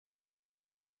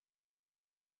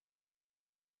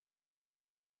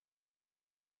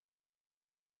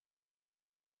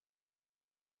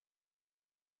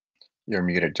You're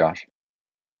muted, Josh.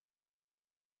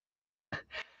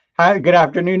 Hi, good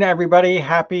afternoon, everybody.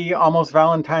 Happy almost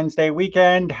Valentine's Day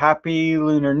weekend. Happy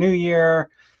Lunar New Year.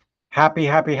 Happy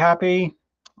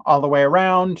all the way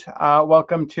around.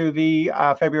 Welcome to the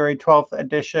February 12th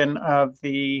edition of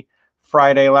the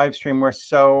Friday live stream. We're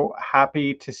so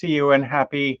happy to see you and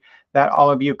happy that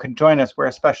all of you could join us. We're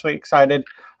especially excited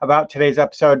about today's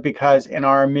episode because in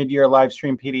our mid-year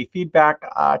Livestream PD feedback,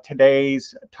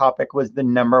 today's topic was the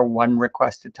 #1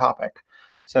 requested topic.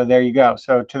 So there you go.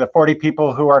 So to the 40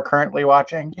 people who are currently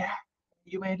watching, yeah,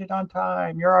 you made it on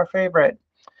time. You're our favorite.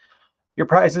 Your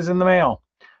prize is in the mail.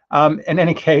 In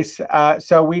any case,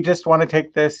 so we just want to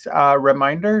take this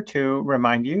reminder to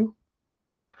remind you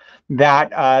that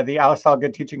the Alice All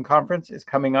Good Teaching Conference is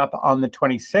coming up on the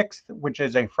 26th, which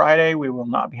is a Friday. We will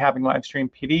not be having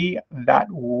Livestream PD that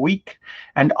week.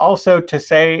 And also to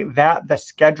say that the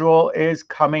schedule is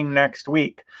coming next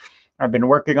week. I've been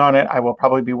working on it. I will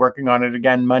probably be working on it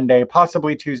again Monday,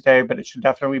 possibly Tuesday, but it should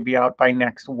definitely be out by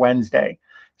next Wednesday.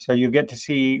 So you get to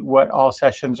see what all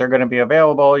sessions are going to be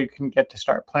available. You can get to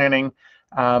start planning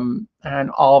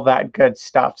and all that good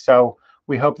stuff. So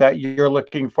we hope that you're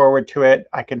looking forward to it.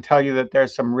 I can tell you that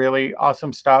there's some really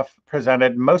awesome stuff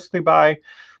presented, mostly by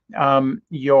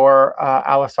your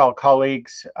Alice All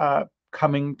colleagues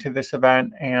coming to this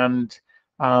event, and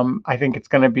I think it's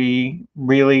going to be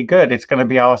really good. It's going to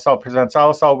be Alice All Presents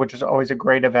Alice All, which is always a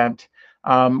great event,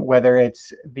 whether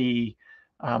it's the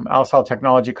Alice All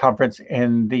Technology Conference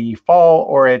in the fall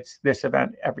or it's this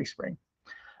event every spring.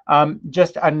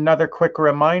 Just another quick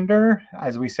reminder,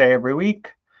 as we say every week,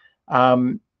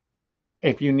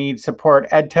 if you need support,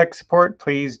 EdTech support,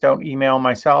 please don't email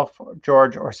myself,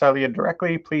 George, or Celia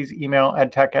directly. Please email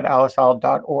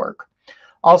edtech@aliceall.org.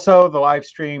 Also, the live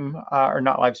stream, or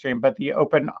not live stream, but the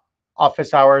open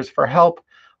office hours for help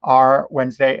are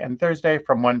Wednesday and Thursday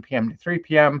from 1 p.m. to 3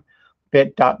 p.m.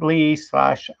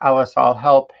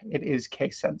 bit.ly/AliceAllHelp. It is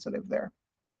case sensitive there.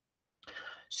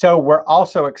 So we're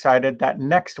also excited that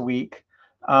next week,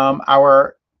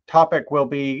 our topic will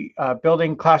be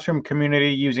building classroom community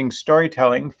using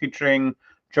storytelling, featuring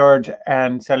George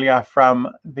and Celia from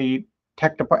the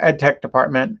EdTech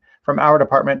department, from our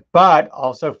department, but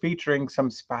also featuring some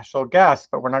special guests,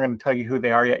 but we're not going to tell you who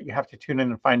they are yet. You have to tune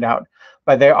in and find out.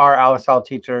 But they are Alice All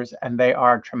teachers, and they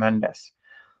are tremendous.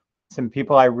 Some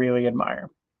people I really admire.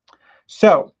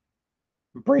 So,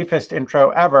 briefest intro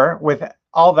ever. With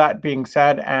all that being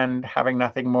said and having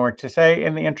nothing more to say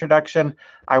in the introduction,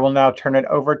 I will now turn it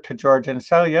over to George and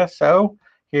Celia. So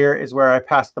here is where I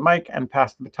pass the mic and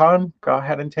pass the baton. Go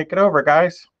ahead and take it over,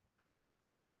 guys.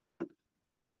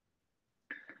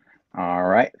 All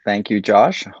right. Thank you,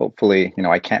 Josh. Hopefully,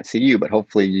 I can't see you, but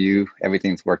hopefully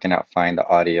everything's working out fine, the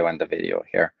audio and the video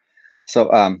here.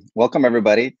 So welcome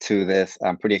everybody to this.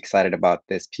 I'm pretty excited about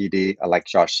this PD. Like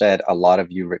Josh said, a lot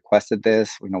of you requested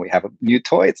this. We have a new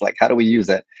toy. It's like, how do we use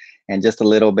it? And just a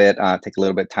little bit, take a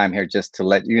little bit of time here just to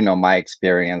let you know my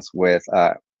experience with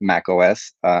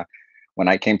macOS. When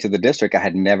I came to the district, I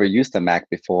had never used a Mac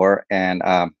before. And,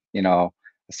 a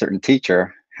certain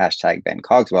teacher, #Ben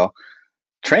Cogswell,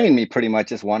 trained me pretty much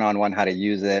just one-on-one how to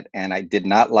use it. And I did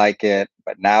not like it,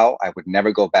 but now I would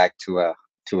never go back to a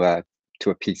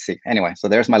PC. Anyway, so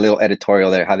there's my little editorial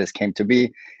there, how this came to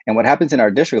be. And what happens in our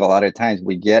district, a lot of times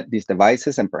we get these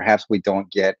devices and perhaps we don't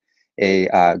get a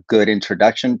good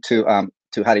introduction to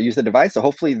how to use the device. So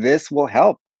hopefully this will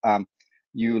help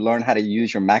you learn how to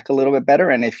use your Mac a little bit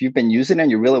better. And if you've been using it and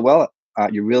you're really well,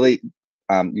 you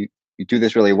do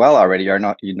this really well already, or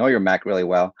not, you know your Mac really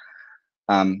well,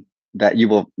 that you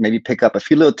will maybe pick up a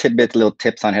few little tidbits, little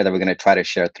tips on here that we're going to try to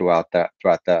share throughout the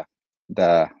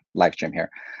live stream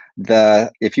here.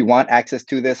 If you want access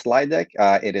to this slide deck,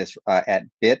 it is at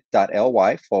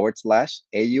bit.ly/AUSD,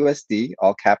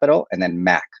 all capital, and then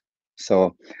Mac.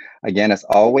 So again, as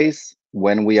always,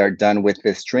 when we are done with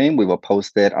this stream, we will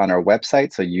post it on our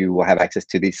website. So you will have access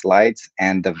to these slides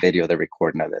and the video, the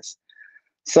recording of this.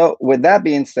 So with that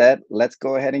being said, let's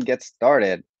go ahead and get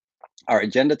started. Our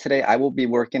agenda today, I will be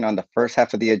working on the first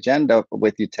half of the agenda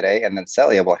with you today, and then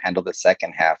Celia will handle the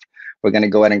second half. We're going to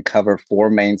go ahead and cover 4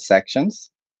 main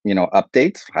sections.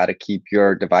 Updates, how to keep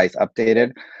your device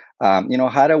updated,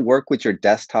 how to work with your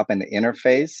desktop and the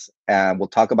interface. We'll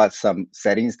talk about some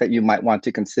settings that you might want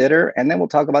to consider, and then we'll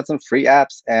talk about some free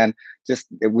apps. And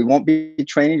we won't be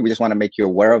training. We just want to make you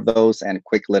aware of those and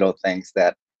quick little things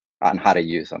on how to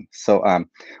use them. So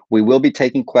we will be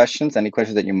taking questions, any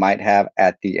questions that you might have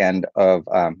at the end of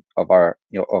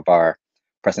our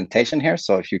presentation here.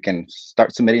 So if you can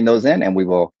start submitting those in, and we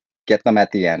will get them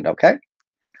at the end. Okay.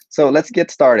 So let's get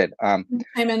started. Hi,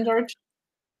 George.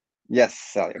 Yes,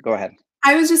 Celia, go ahead.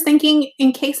 I was just thinking,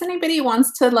 in case anybody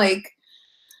wants to like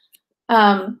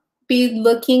be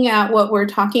looking at what we're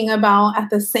talking about at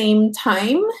the same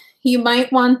time, you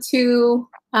might want to,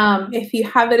 if you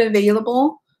have it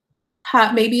available,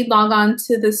 maybe log on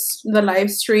to the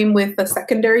live stream with a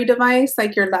secondary device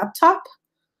like your laptop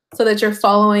so that you're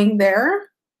following there.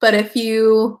 But if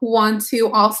you want to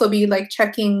also be like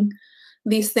checking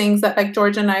these things that like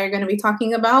George and I are going to be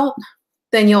talking about,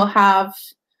 then you'll have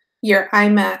your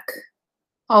iMac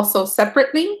also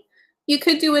separately. You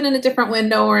could do it in a different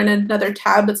window or in another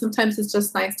tab, but sometimes it's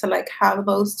just nice to like have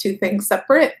those two things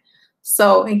separate.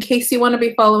 So in case you want to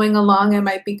be following along, it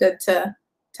might be good to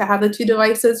have the two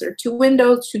devices or two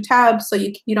windows, two tabs, so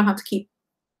you don't have to keep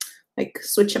like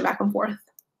switching back and forth.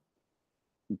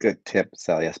 Good tip,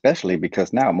 Celia, especially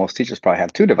because now most teachers probably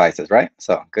have two devices, right?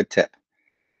 So good tip.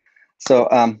 So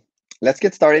let's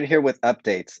get started here with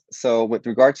updates. So with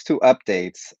regards to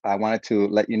updates, I wanted to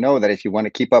let you know that if you want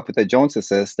to keep up with the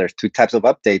Joneses, there's two types of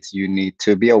updates you need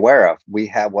to be aware of. We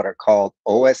have what are called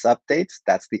OS updates.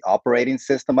 That's the operating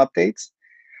system updates.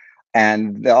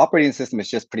 And the operating system is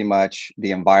just pretty much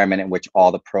the environment in which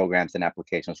all the programs and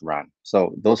applications run.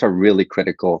 So those are really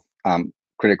critical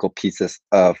pieces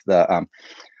of the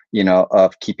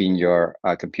of keeping your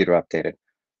computer updated.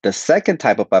 The second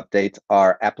type of updates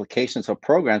are applications or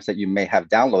programs that you may have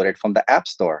downloaded from the App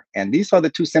Store. And these are the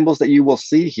two symbols that you will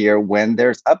see here when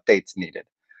there's updates needed.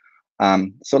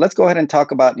 So let's go ahead and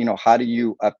talk about, how do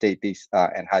you update these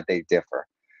and how they differ.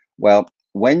 Well,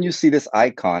 when you see this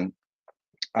icon,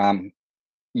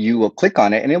 you will click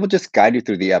on it and it will just guide you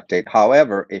through the update.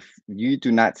 However, if you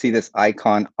do not see this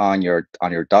icon on your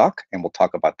dock, and we'll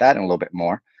talk about that in a little bit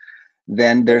more,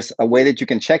 then there's a way that you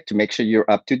can check to make sure you're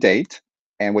up to date.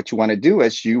 And what you want to do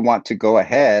is you want to go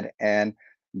ahead and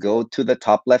go to the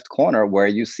top left corner where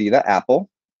you see the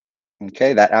apple.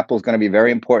 Okay, that apple is going to be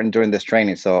very important during this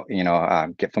training. So,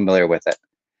 get familiar with it.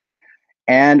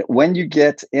 And when you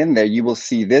get in there, you will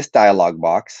see this dialog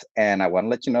box. And I want to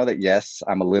let you know that, yes,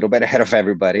 I'm a little bit ahead of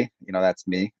everybody. That's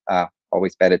me,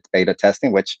 always beta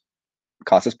testing, which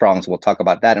causes problems. We'll talk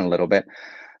about that in a little bit.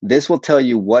 This will tell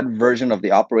you what version of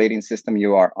the operating system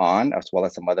you are on, as well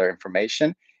as some other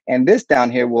information. And this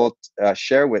down here will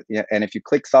share with you. And if you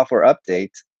click software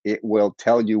update, it will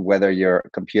tell you whether your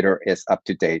computer is up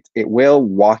to date. It will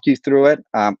walk you through it.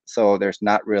 So there's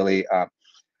not really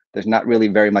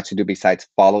very much to do besides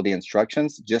follow the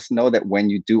instructions. Just know that when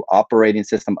you do operating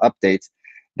system updates,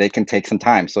 they can take some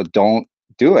time. So don't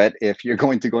do it if you're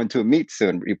going to go into a meet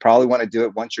soon. You probably want to do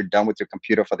it once you're done with your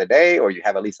computer for the day, or you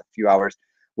have at least a few hours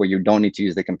where you don't need to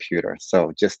use the computer.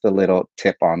 So just a little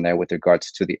tip on there with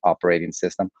regards to the operating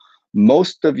system.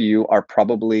 Most of you are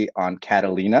probably on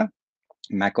Catalina,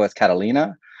 macOS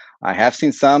Catalina. I have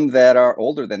seen some that are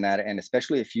older than that, and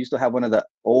especially if you still have one of the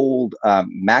old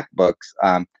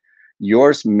MacBooks,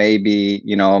 yours may be,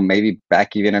 maybe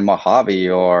back even in Mojave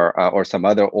or some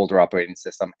other older operating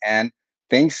system, and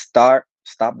things stop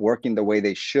working the way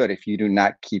they should if you do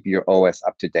not keep your OS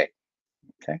up to date.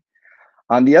 Okay.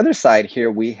 On the other side here,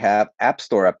 we have App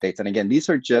Store updates. And again, these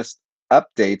are just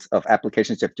updates of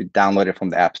applications you have to download it from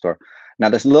the App Store. Now,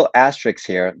 there's a little asterisk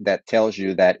here that tells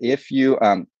you that if you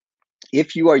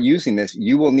are using this,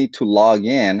 you will need to log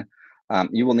in.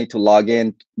 You will need to log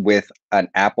in with an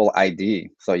Apple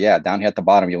ID. So yeah, down here at the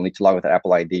bottom, you'll need to log with an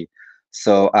Apple ID.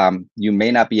 So you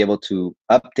may not be able to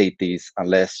update these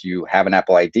unless you have an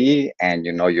Apple ID and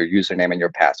you know your username and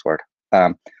your password.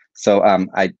 I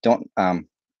don't.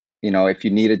 If you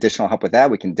need additional help with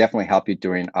that, we can definitely help you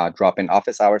during drop-in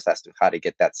office hours as to how to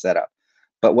get that set up.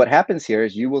 But what happens here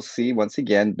is you will see, once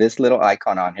again, this little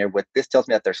icon on here. What this tells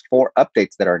me that there's 4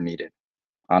 updates that are needed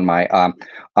on my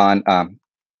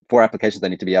 4 applications that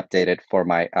need to be updated for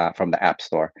my from the App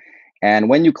Store. And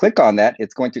when you click on that,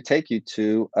 it's going to take you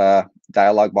to a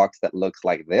dialog box that looks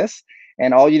like this.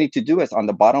 And all you need to do is on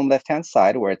the bottom left-hand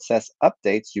side where it says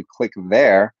updates, you click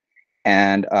there.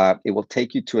 And it will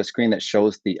take you to a screen that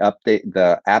shows the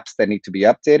apps that need to be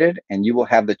updated, and you will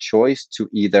have the choice to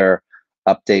either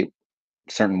update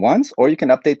certain ones or you can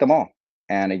update them all.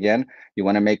 And again, you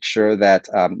want to make sure that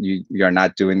you're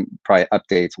not doing probably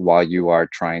updates while you are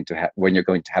trying to when you're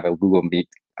going to have a Google Meet,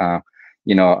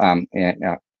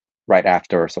 right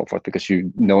after or so forth, because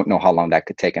you don't know how long that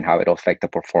could take and how it'll affect the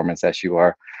performance as you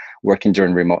are working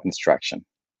during remote instruction.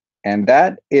 And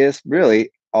that is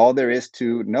really all there is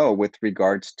to know with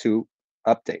regards to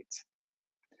updates.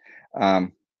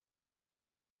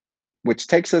 Which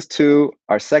takes us to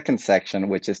our second section,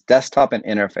 which is desktop and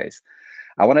interface.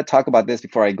 I want to talk about this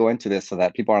before I go into this so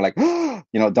that people are like,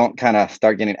 don't kind of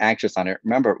start getting anxious on it.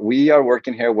 Remember, we are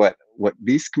working here. What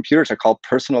these computers are called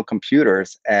personal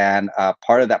computers. And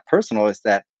part of that personal is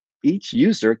that each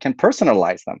user can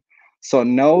personalize them. So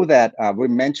know that we're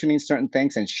mentioning certain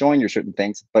things and showing you certain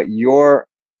things, but your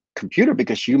computer,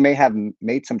 because you may have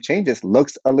made some changes,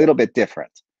 looks a little bit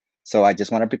different. So I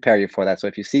just want to prepare you for that. So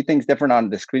if you see things different on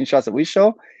the screenshots that we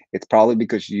show, it's probably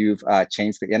because you've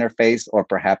changed the interface or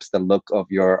perhaps the look of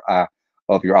your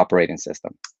operating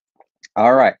system.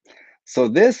 All right. So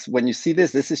this, when you see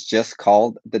this, this is just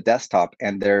called the desktop,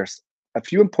 and there's a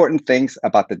few important things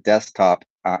about the desktop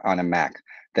on a Mac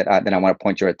that I want to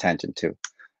point your attention to.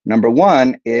 Number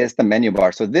one is the menu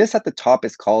bar. So this at the top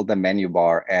is called the menu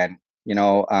bar, and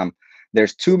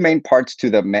there's two main parts to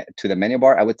the menu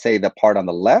bar. I would say the part on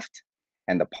the left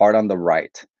and the part on the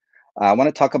right. I want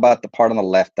to talk about the part on the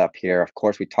left up here. Of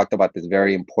course, we talked about this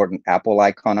very important Apple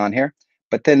icon on here,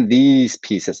 but then these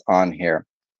pieces on here.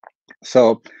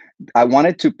 So I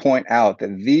wanted to point out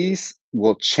that these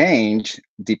will change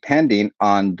depending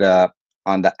on the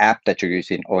app that you're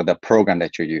using or the program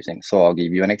that you're using. So I'll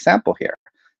give you an example here.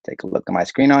 Take a look at my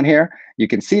screen on here. You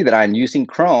can see that I'm using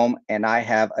Chrome and I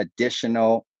have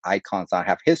additional icons. I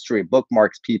have history,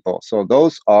 bookmarks, people. So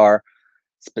those are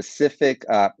specific,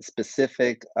 I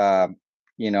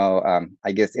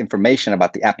guess, information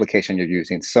about the application you're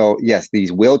using. So yes,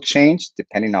 these will change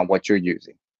depending on what you're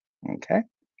using. Okay.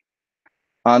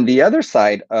 On the other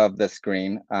side of the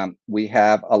screen, we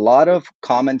have a lot of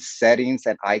common settings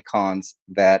and icons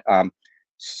that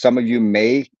some of you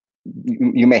may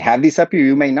have these up here,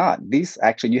 you may not. These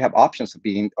actually, you have options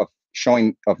of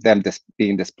showing them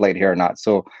being displayed here or not.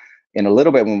 So in a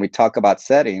little bit, when we talk about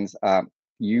settings,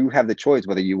 you have the choice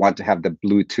whether you want to have the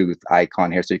Bluetooth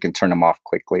icon here so you can turn them off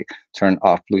quickly, turn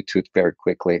off Bluetooth very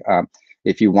quickly.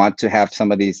 If you want to have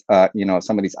some of these,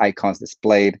 some of these icons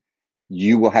displayed,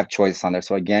 you will have choices on there.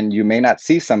 So again, you may not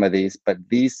see some of these, but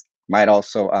these might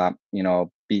also,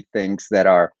 be things that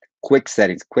are quick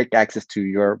settings, quick access to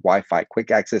your Wi-Fi,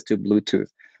 quick access to Bluetooth,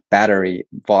 battery,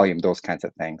 volume, those kinds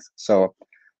of things. So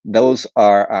those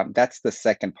are, that's the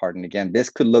second part. And again, this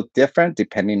could look different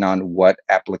depending on what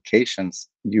applications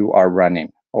you are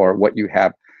running or what you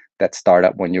have that start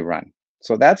up when you run.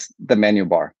 So that's the menu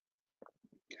bar.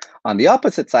 On the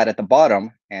opposite side at the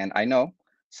bottom, and I know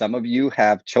some of you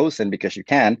have chosen, because you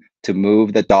can, to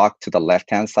move the dock to the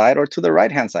left-hand side or to the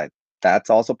right-hand side. That's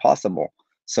also possible.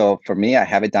 So for me, I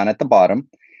have it down at the bottom.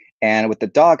 And with the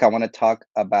dock, I want to talk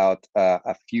about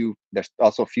there's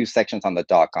also a few sections on the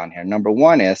dock on here. Number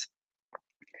one is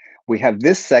we have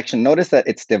this section. Notice that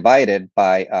it's divided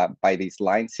by these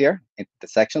lines here in the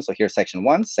section. So here's section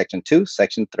 1, section 2,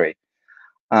 section 3.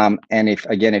 And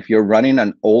if you're running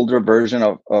an older version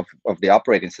of the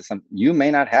operating system, you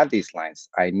may not have these lines.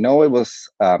 I know it was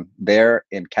there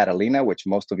in Catalina, which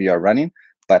most of you are running,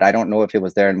 but I don't know if it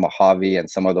was there in Mojave and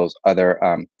some of those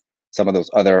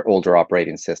other older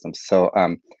operating systems. So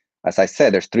as I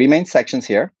said, there's 3 main sections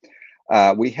here.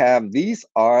 These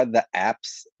are the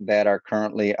apps that are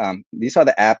currently on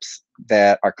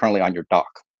your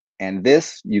dock. And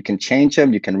this, you can change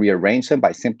them, you can rearrange them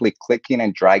by simply clicking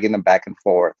and dragging them back and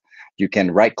forth. You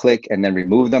can right click and then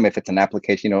remove them if it's an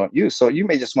application you don't use. So you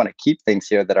may just want to keep things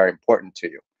here that are important to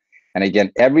you. And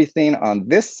again, everything on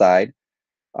this side,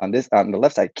 on the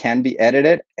left side, can be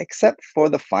edited except for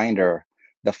the Finder.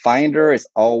 The Finder is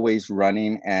always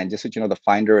running, and just so you know, the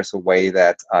Finder is a way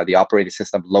that the operating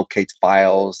system locates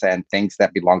files and things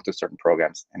that belong to certain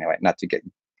programs. Anyway, not to get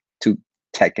too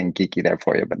tech and geeky there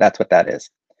for you, but that's what that is.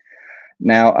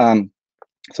 Now,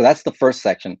 so that's the first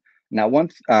section. Now,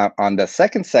 on the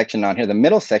second section on here, the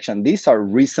middle section, these are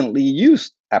recently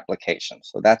used applications.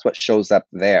 So that's what shows up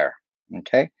there,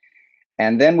 okay?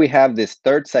 And then we have this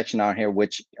third section on here,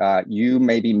 which you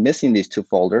may be missing these 2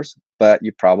 folders, but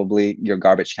your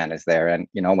garbage can is there. And,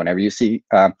 whenever you see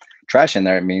trash in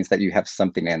there, it means that you have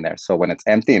something in there. So when it's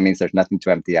empty, it means there's nothing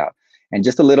to empty out. And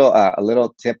just a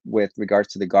little tip with regards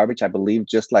to the garbage, I believe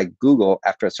just like Google,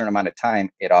 after a certain amount of time,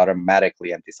 it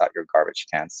automatically empties out your garbage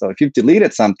can. So if you've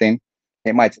deleted something,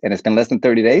 it might, and it's been less than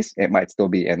 30 days, it might still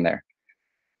be in there.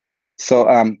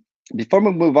 So before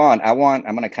we move on, I'm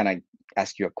going to kind of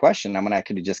ask you a question. I'm going to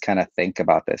actually just kind of think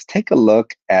about this. Take a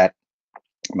look at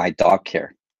my dock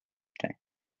here. Okay.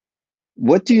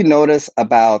 What do you notice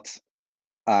about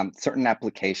certain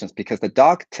applications? Because the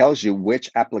dock tells you which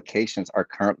applications are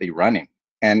currently running.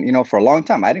 And, for a long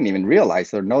time, I didn't even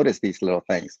realize or notice these little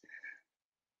things.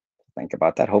 Think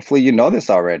about that. Hopefully you know this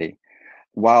already.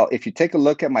 While if you take a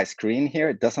look at my screen here,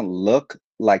 it doesn't look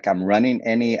like I'm running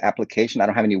any application. I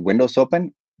don't have any windows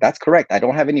open. That's correct. I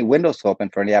don't have any windows open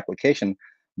for any application,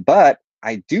 But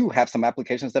I do have some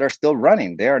applications that are still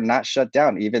running. They are not shut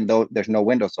down, even though there's no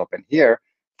windows open. Here,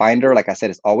 Finder, like I said,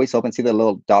 is always open. See the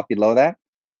little dot below that?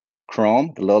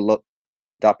 Chrome, the little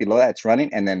dot below that, it's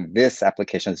running. And then this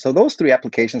application. So those 3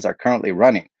 applications are currently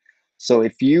running. So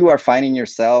if you are finding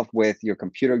yourself with your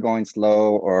computer going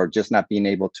slow or just not being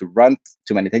able to run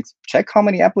too many things, check how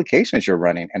many applications you're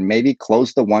running and maybe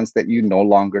close the ones that you no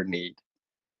longer need.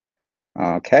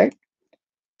 Okay.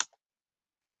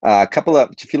 A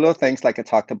few little things like I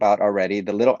talked about already.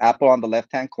 The little apple on the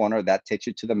left-hand corner, that takes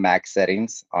you to the Mac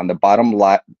settings. On the bottom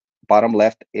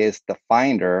left is the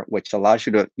Finder, which allows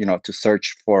you to, to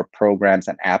search for programs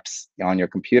and apps on your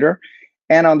computer.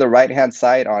 And on the right-hand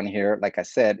side on here, like I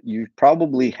said, you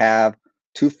probably have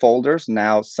 2 folders.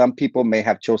 Now, some people may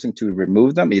have chosen to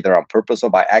remove them either on purpose or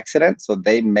by accident. So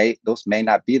those may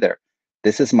not be there.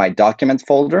 This is my documents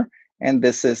folder. And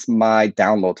this is my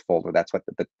download folder. That's what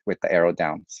with the arrow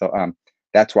down. So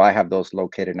that's where I have those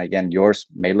located. And again, yours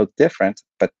may look different,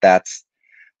 but that's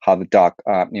how the dock,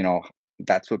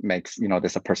 that's what makes,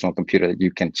 this a personal computer that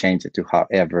you can change it to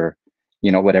however,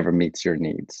 whatever meets your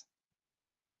needs.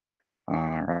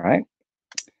 All right.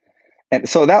 And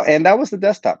so that was the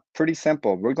desktop. Pretty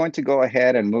simple. We're going to go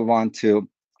ahead and move on to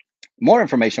more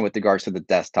information with regards to the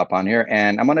desktop on here.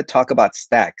 And I'm going to talk about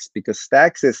Stacks, because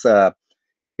Stacks is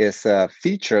a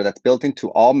feature that's built into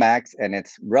all Macs, and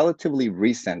it's relatively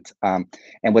recent. And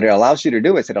what it allows you to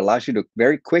do is it allows you to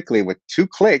very quickly, with 2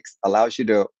 clicks, allows you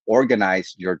to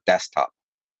organize your desktop.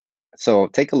 So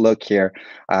take a look here.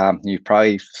 You've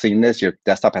probably seen this. Your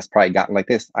desktop has probably gotten like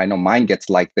this. I know mine gets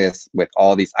like this with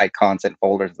all these icons and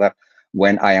folders and stuff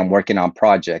when I am working on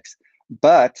projects.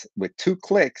 But with 2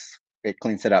 clicks, it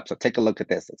cleans it up. So take a look at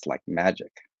this. It's like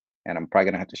magic. And I'm probably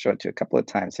going to have to show it to you a couple of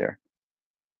times here.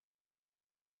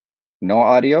 No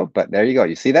audio, but there you go.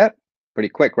 You see that? Pretty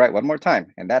quick, right? One more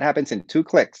time. And that happens in 2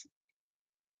 clicks.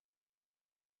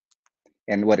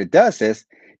 And what it does is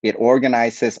it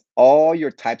organizes all your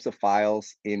types of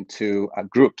files into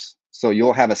groups. So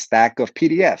you'll have a stack of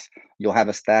PDFs. You'll have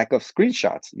a stack of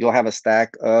screenshots. You'll have a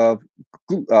stack of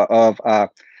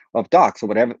docs or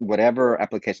whatever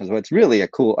applications. So it's really a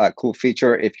cool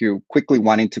feature if you're quickly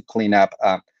wanting to clean up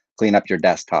your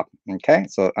desktop. Okay,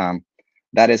 so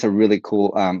that is a really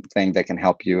cool thing that can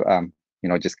help you,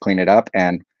 just clean it up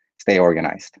and stay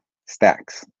organized.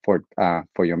 Stacks for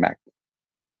your Mac.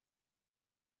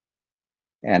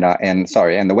 And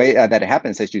the way that it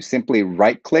happens is you simply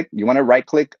right-click. You want to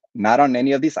right-click not on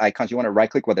any of these icons. You want to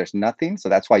right-click where there's nothing. So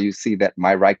that's why you see that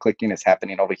my right-clicking is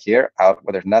happening over here, out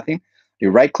where there's nothing. You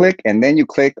right-click, and then you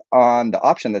click on the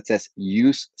option that says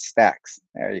Use Stacks.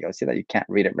 There you go. See that? You can't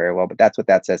read it very well, but that's what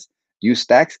that says. Use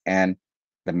Stacks, and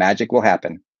the magic will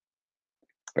happen.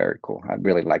 Very cool. I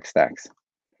really like Stacks.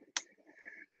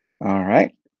 All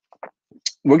right.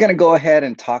 We're going to go ahead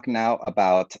and talk now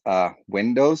about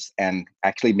Windows and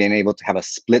actually being able to have a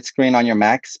split screen on your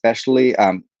Mac, especially.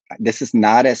 This is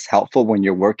not as helpful when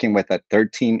you're working with a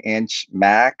 13-inch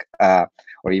Mac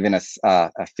or even a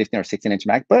 15 or 16-inch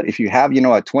Mac. But if you have, a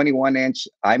 21-inch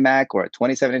iMac or a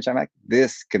 27-inch iMac,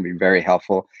 this can be very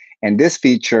helpful. And this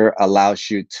feature allows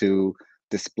you to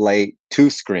display 2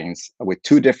 screens with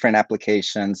 2 different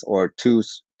applications or two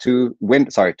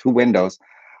windows.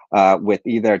 With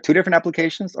either 2 different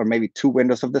applications or maybe 2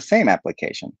 windows of the same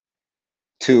application.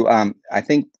 I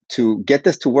think to get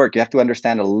this to work, you have to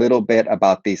understand a little bit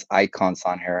about these icons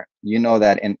on here. You know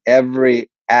that in every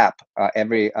app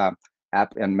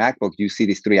in MacBook, you see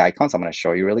these 3 icons. I'm going to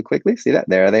show you really quickly. See that?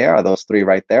 There they are, those 3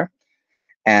 right there.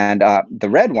 And the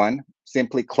red one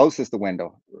simply closes the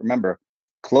window. Remember,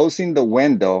 closing the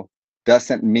window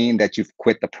doesn't mean that you've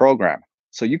quit the program.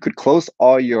 So you could close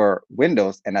all your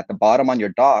windows, and at the bottom on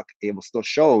your dock, it will still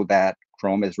show that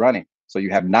Chrome is running. So you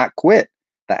have not quit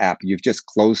the app. You've just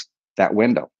closed that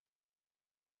window.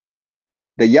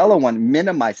 The yellow one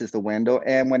minimizes the window.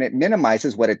 And when it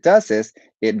minimizes, what it does is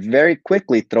it very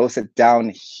quickly throws it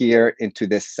down here into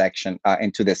this section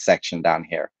down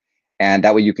here. And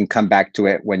that way you can come back to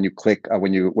it when you click,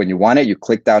 when you want it, you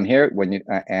click down here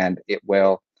and it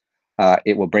will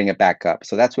bring it back up.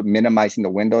 So that's what minimizing the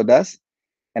window does.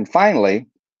 And finally,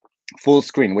 full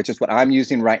screen, which is what I'm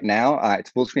using right now.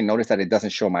 It's full screen. Notice that it doesn't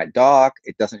show my dock.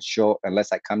 It doesn't show,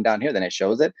 unless I come down here, then it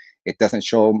shows it. It doesn't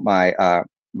show my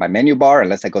my menu bar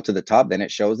unless I go to the top, then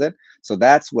it shows it. So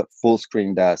that's what full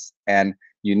screen does. And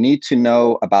you need to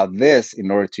know about this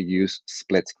in order to use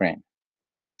split screen.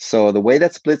 So the way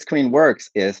that split screen works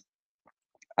is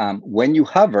when you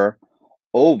hover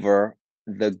over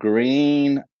the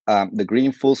green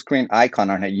full screen icon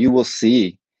on it, you will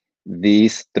see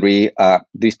these three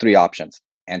options.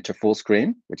 Enter full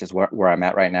screen, which is where I'm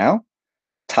at right now.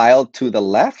 tiled to the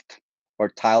left or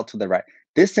tiled to the right.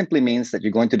 This simply means that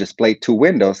you're going to display two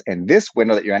windows, and this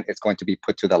window that you're in is going to be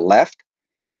put to the left.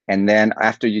 And then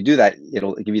after you do that,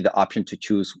 it'll give you the option to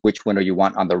choose which window you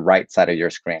want on the right side of your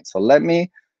screen. So let me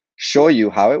show you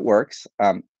how it works.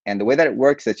 And the way that it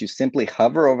works is you simply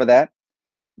hover over that.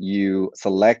 You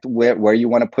select where you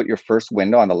want to put your first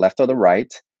window, on the left or the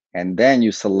right, and then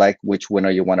you select which window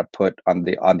you want to put on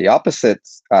the opposite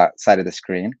side of the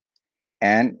screen,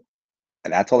 and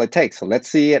that's all it takes. So let's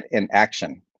see it in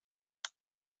action.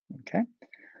 Okay,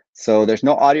 so there's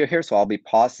no audio here, so I'll be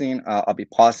pausing. I'll be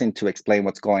pausing to explain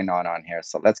what's going on here.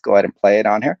 So let's go ahead and play it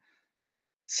on here.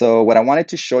 So what I wanted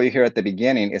to show you here at the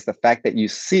beginning is the fact that you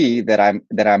see that I'm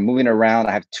moving around.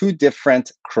 I have two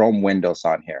different Chrome windows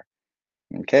on here.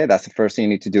 Okay, that's the first thing you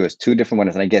need to do, is two different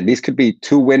windows. And again, these could be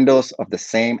two windows of the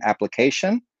same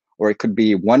application, or it could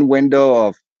be one window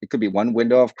of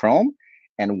Chrome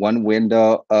and one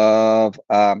window of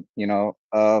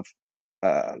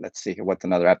let's see here, what's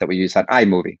another app that we use on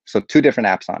iMovie. So two different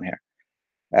apps on here,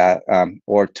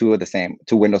 or two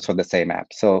windows for the same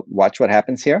app. So watch what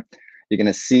happens here. You're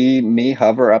gonna see me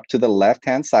hover up to the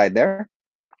left-hand side there.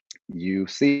 You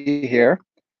see here.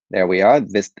 There we are.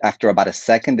 This, after about a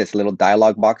second, this little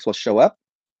dialog box will show up.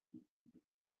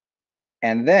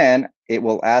 And then it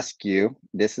will ask you,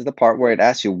 this is the part where it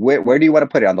asks you, where do you want to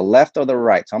put it, on the left or the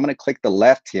right? So I'm going to click the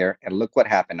left here, and look what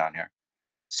happened on here.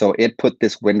 So it put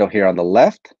this window here on the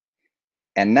left.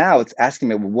 And now it's asking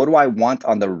me, well, what do I want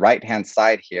on the right-hand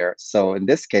side here? So in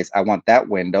this case, I want that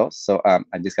window. So I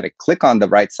just got to click on the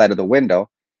right side of the window,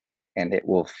 and it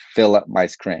will fill up my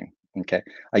screen. Okay.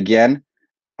 Again,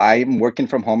 I'm working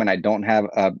from home and I don't have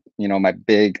my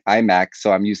big iMac,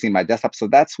 so I'm using my desktop. So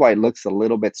that's why it looks a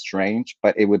little bit strange,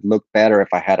 but it would look better if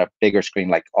I had a bigger screen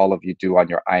like all of you do on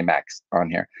your iMacs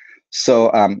on here.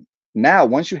 So now,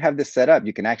 once you have this set up,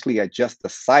 you can actually adjust the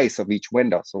size of each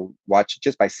window. So watch,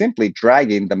 just by simply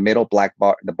dragging the middle black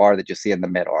bar, the bar that you see in the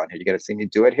middle on here. You're gonna see me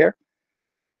do it here.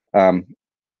 And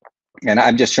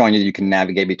I'm just showing you can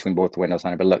navigate between both windows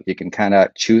on it. But look, you can kind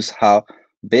of choose how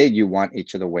big you want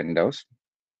each of the windows.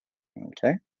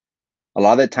 Okay. A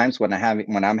lot of the times when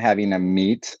I'm having a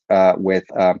meet with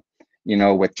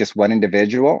just one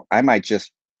individual, I might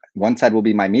just, one side will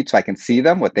be my meet so I can see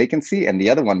them, what they can see, and the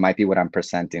other one might be what I'm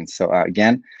presenting. So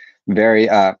again, very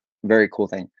cool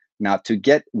thing. Now,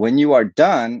 when you are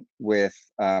done with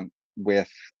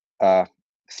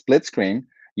split screen,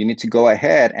 you need to go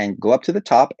ahead and go up to the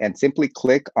top and simply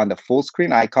click on the full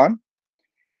screen icon,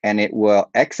 and it will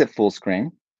exit full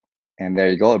screen. And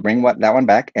there you go, bring that one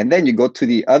back. And then you go to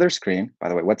the other screen. By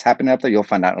the way, what's happening up there, you'll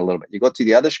find out in a little bit. You go to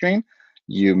the other screen,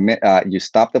 you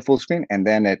stop the full screen, and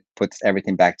then it puts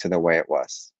everything back to the way it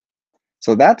was.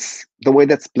 So that's the way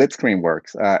that split screen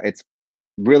works. It's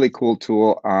really cool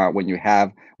tool when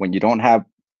you don't have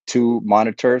two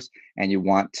monitors and you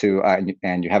want to,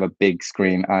 and you have a big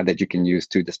screen that you can use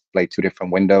to display two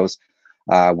different windows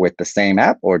with the same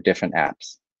app or different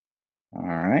apps. All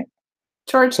right.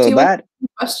 George, so do you want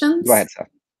questions? Go ahead, Seth.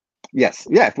 Yes.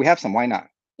 Yeah, if we have some, why not?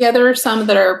 Yeah, there are some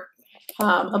that are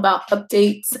about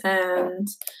updates, and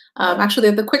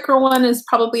actually the quicker one is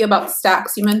probably about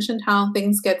stacks. You mentioned how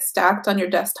things get stacked on your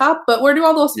desktop, but where do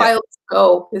all those files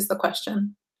go is the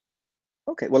question.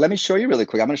 Okay, well, let me show you really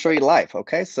quick. I'm going to show you live.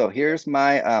 Okay, so here's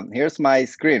my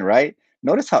screen, right?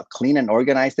 Notice how clean and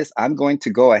organized this. I'm going to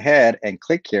go ahead and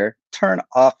click here, turn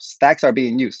off stacks are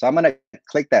being used. So I'm going to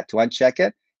click that to uncheck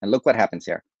it, and look what happens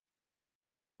here.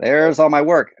 There's all my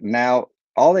work. Now,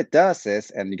 all it does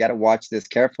is, and you got to watch this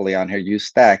carefully on here, use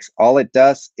stacks. All it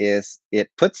does is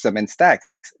it puts them in stacks.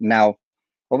 Now,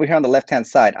 over here on the left-hand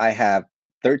side, I have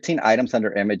 13 items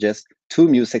under images, 2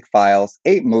 music files,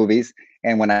 8 movies.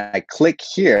 And when I click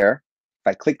here,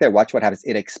 if I click there, watch what happens.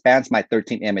 It expands my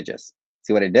 13 images.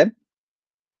 See what it did?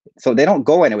 So they don't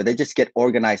go anywhere. They just get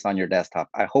organized on your desktop.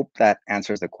 I hope that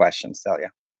answers the question, Celia.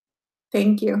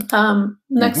 Thank you.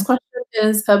 Next question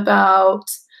is about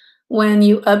when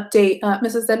you update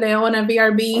Mrs. De Leon and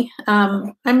VRB.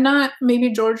 I'm not, maybe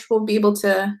George will be able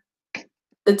to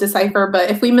decipher,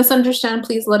 but if we misunderstand,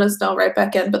 please let us know right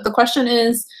back in. But the question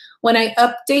is, when I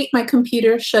update my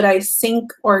computer, should I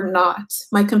sync or not?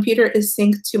 My computer is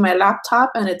synced to my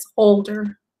laptop and it's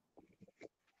older.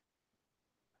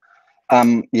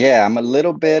 Yeah, I'm a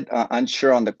little bit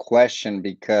unsure on the question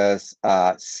because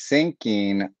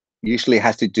syncing usually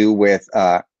has to do with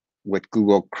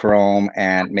Google Chrome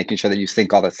and making sure that you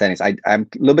sync all the settings. I'm a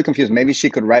little bit confused. Maybe she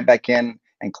could write back in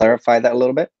and clarify that a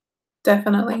little bit.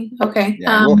 Definitely. Okay.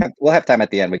 Yeah, we'll have time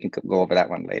at the end. We can go over that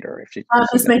one later if she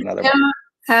another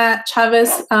one.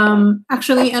 Chavez,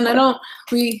 actually, and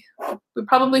we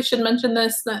probably should mention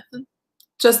this, that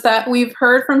Just that we've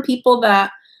heard from people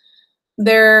that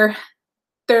there's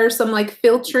some like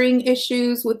filtering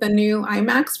issues with the new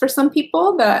iMacs for some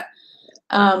people that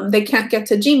they can't get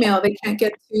to Gmail, they can't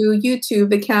get to YouTube,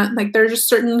 they can't, like, there's just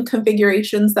certain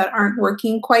configurations that aren't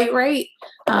working quite right.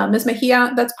 Ms.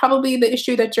 Mejia, that's probably the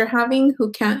issue that you're having.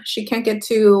 She can't get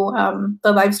to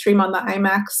the live stream on the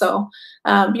iMac. So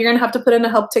you're gonna have to put in a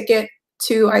help ticket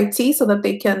to IT so that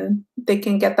they can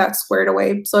get that squared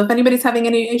away. So if anybody's having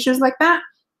any issues like that,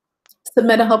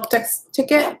 submit a help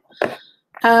ticket.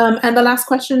 And the last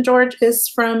question, George, is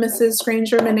from Mrs.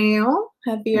 Granger Mineo.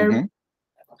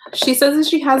 She says that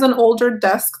she has an older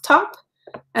desktop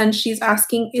and she's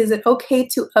asking, is it okay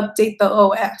to update the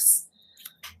OS?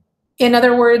 In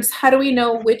other words, how do we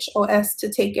know which OS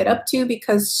to take it up to?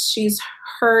 Because she's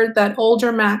heard that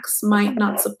older Macs might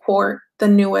not support the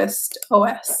newest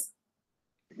OS.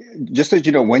 Just so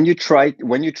you know, when you try to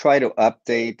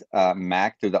update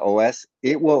Mac through the OS,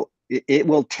 it will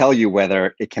tell you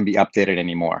whether it can be updated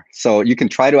anymore. So you can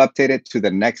try to update it to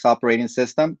the next operating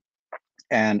system,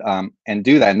 and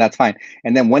do that, and that's fine.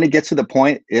 And then when it gets to the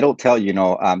point, it'll tell you,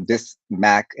 this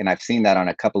Mac, and I've seen that on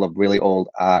a couple of really old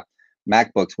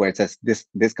MacBooks where it says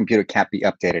this computer can't be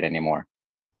updated anymore.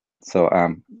 So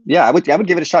yeah, I would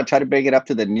give it a shot. Try to bring it up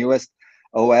to the newest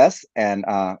OS, and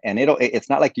it's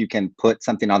not like you can put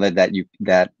something on there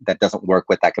that doesn't work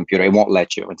with that computer. It won't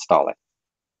let you install it.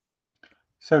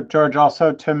 So George,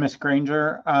 also to Ms.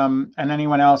 Granger and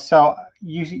anyone else. So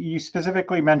you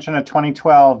specifically mentioned a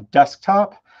 2012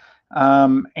 desktop,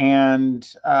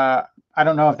 and I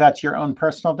don't know if that's your own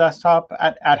personal desktop.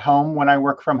 At home, when I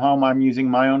work from home, I'm using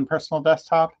my own personal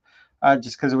desktop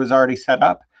just because it was already set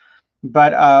up.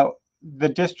 But the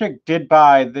district did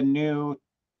buy the new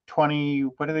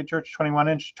 21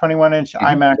 inch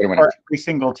iMac for every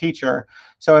single teacher.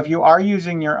 So if you are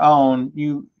using your own,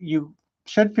 you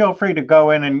should feel free to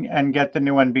go in and get the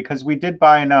new one, because we did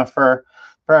buy enough for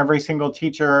every single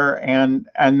teacher and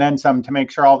then some to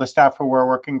make sure all the staff who were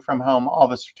working from home, all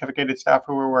the certificated staff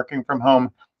who were working from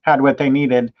home, had what they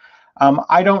needed.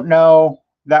 I don't know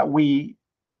that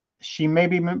she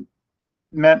maybe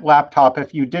meant laptop.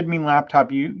 If you did mean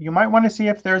laptop, you might want to see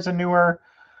if there's a newer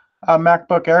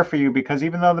MacBook Air for you, because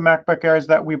even though the MacBook Airs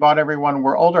that we bought everyone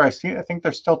were older, I think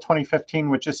they're still 2015,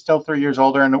 which is still 3 years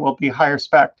older, and it will be higher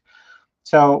spec.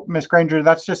 So, Ms. Granger,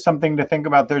 that's just something to think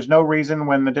about. There's no reason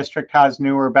when the district has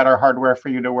newer, better hardware for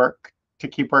you to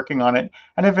keep working on it.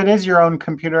 And if it is your own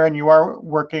computer and you are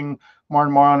working more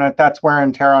and more on it, that's wear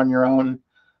and tear on your own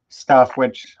stuff,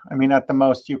 which, I mean, at the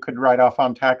most you could write off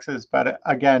on taxes. But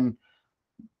again,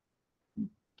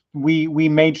 we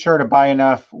made sure to buy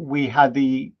enough. We had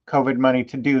the COVID money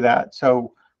to do that.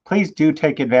 So please do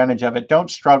take advantage of it.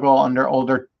 Don't struggle under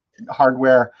older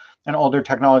hardware and older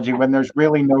technology when there's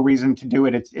really no reason to do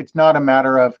it. It's not a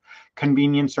matter of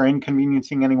convenience or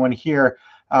inconveniencing anyone here.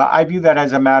 I view that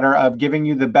as a matter of giving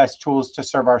you the best tools to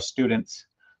serve our students.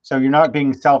 So you're not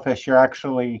being selfish, you're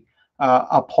actually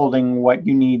upholding what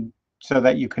you need so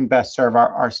that you can best serve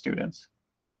our students.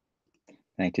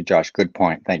 Thank you, Josh. Good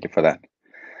point. Thank you for that.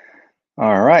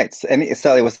 All right. So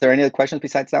Sally, was there any other questions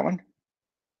besides that one?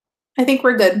 I think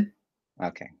we're good.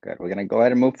 Okay, good. We're gonna go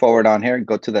ahead and move forward on here and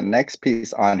go to the next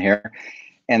piece on here.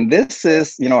 And this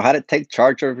is, how to take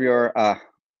charge of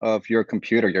your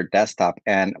computer, your desktop.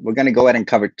 And we're gonna go ahead and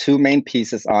cover two main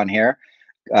pieces on here,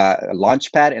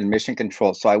 Launchpad and Mission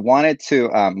Control. So I wanted to,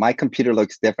 my computer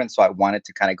looks different, so I wanted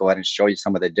to kind of go ahead and show you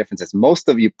some of the differences. Most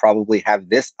of you probably have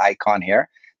this icon here.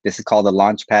 This is called the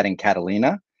Launchpad in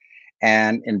Catalina.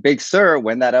 And in Big Sur,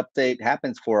 when that update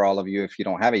happens for all of you, if you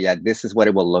don't have it yet, this is what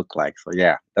it will look like. So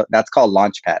yeah, that's called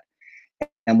Launchpad.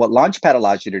 And what Launchpad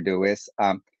allows you to do is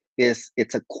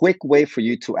it's a quick way for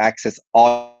you to access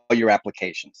all your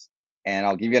applications. And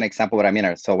I'll give you an example of what I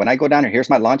mean. So when I go down here,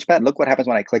 here's my Launchpad. Look what happens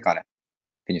when I click on it.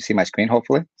 Can you see my screen,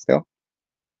 hopefully, still?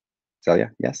 Celia,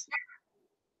 yes?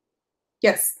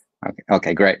 Yes.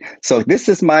 Okay, great. So this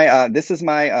is my,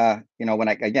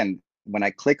 when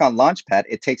I click on Launchpad,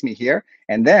 it takes me here,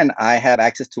 and then I have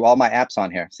access to all my apps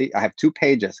on here. See, I have 2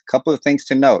 pages. A couple of things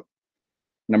to note.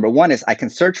 Number one is I can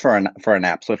search for an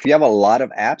app. So if you have a lot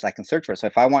of apps, I can search for it. So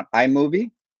if I want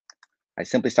iMovie, I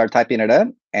simply start typing it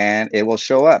in, and it will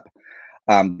show up.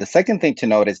 The second thing to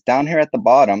note is down here at the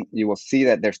bottom, you will see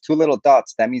that there's 2 little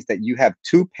dots. That means that you have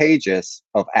 2 pages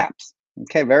of apps.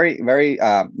 Okay, very, very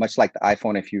much like the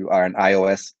iPhone if you are an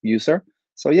iOS user.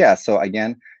 So yeah, so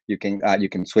again, you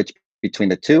can switch between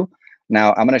the 2.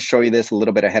 Now, I'm going to show you this a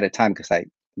little bit ahead of time because I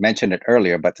mentioned it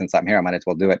earlier, but since I'm here, I might as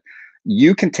well do it.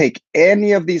 You can take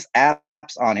any of these apps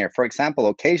on here. For example,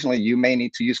 occasionally you may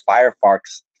need to use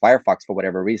Firefox for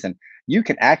whatever reason. you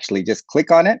can actually just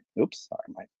click on it. Oops,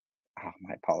 sorry,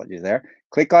 my apologies there.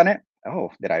 Click on it.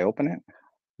 Oh, did I open it?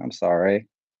 I'm sorry.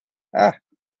 Ah,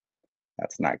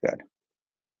 that's not good.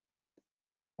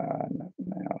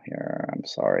 Now here, I'm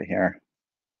sorry here.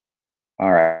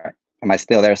 All right. Am I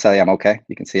still there, Sally? I'm okay.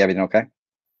 You can see everything okay?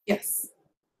 Yes.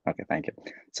 Okay, thank you.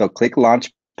 So click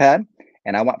Launchpad,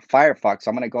 and I want Firefox.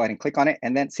 So I'm going to go ahead and click on it,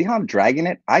 and then see how I'm dragging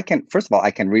it? I can, first of all,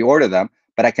 I can reorder them,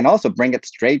 but I can also bring it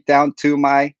straight down to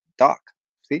my dock.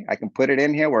 See, I can put it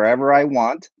in here wherever I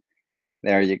want.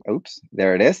 There you go. Oops,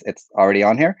 there it is. It's already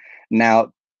on here.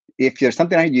 Now, if there's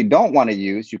something you don't want to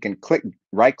use, you can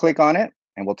right click on it,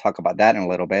 and we'll talk about that in a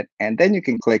little bit. And then you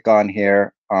can click on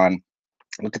here on,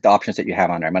 look at the options that you have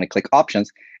on there. I'm going to click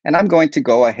options, and I'm going to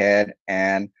go ahead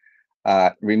and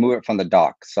remove it from the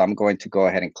dock. So I'm going to go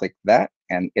ahead and click that,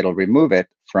 and it'll remove it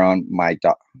from my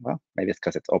dock. Well, maybe it's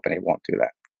because it's open, it won't do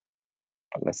that.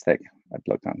 But let's take a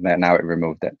look on that. Now it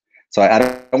removed it. So I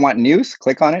don't want news.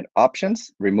 Click on it,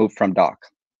 options, remove from dock.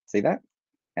 See that?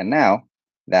 And now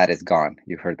that is gone.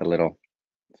 You heard the little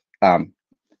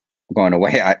going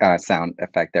away sound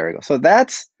effect. There we go. So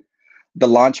that's the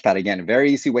Launchpad. Again,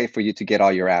 very easy way for you to get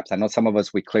all your apps. I know some of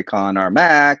us, we click on our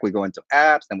Mac, we go into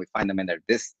apps, and we find them in there.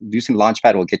 This using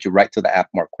Launchpad will get you right to the app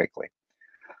more quickly.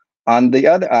 On the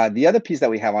other piece that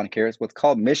we have on here is what's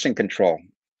called Mission Control.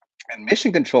 And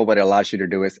Mission Control, what it allows you to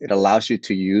do is it allows you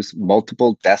to use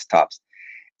multiple desktops.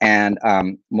 And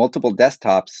multiple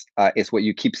desktops is what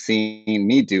you keep seeing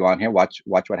me do on here. Watch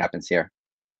what happens here.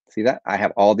 See that? I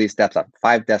have all these desktops,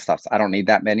 5 desktops. I don't need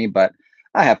that many, but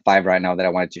I have 5 right now that I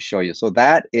wanted to show you. So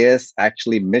that is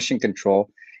actually Mission Control.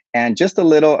 And just a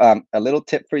little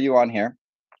tip for you on here.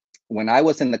 When I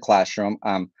was in the classroom,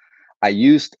 I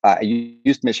used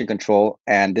Mission Control,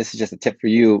 and this is just a tip for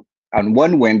you. On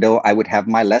one window, I would have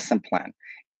my lesson plan.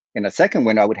 In a second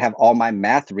window, I would have all my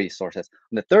math resources.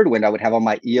 On the third window, I would have all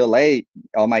my ELA,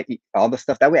 all the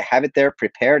stuff. That way, I have it there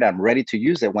prepared. I'm ready to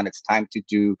use it when it's time to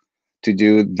do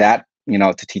that,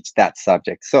 to teach that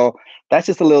subject. So that's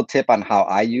just a little tip on how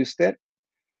I used it.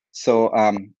 So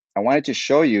I wanted to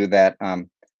show you that a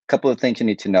couple of things you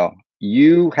need to know.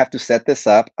 You have to set this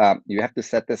up. You have to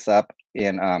set this up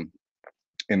in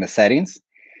the settings.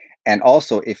 And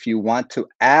also, if you want to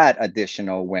add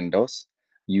additional windows,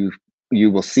 you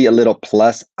will see a little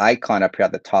plus icon up here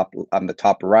at the top, on the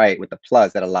top right with the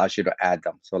plus that allows you to add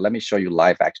them. So let me show you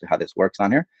live actually how this works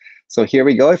on here. So here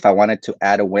we go. If I wanted to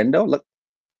add a window, look,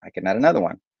 I can add another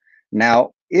one.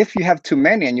 Now, if you have too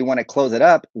many and you want to close it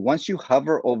up, once you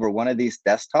hover over one of these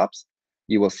desktops,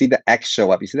 you will see the X show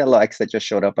up. You see that little X that just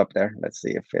showed up there? Let's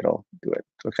see if it'll do it.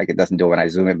 Looks like it doesn't do it when I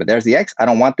zoom in, but there's the X. I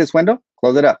don't want this window,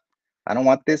 close it up. I don't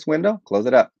want this window, close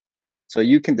it up. So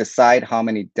you can decide how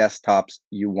many desktops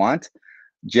you want.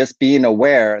 Just being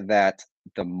aware that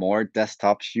the more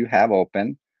desktops you have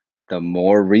open, the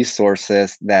more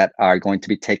resources that are going to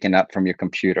be taken up from your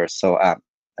computer. So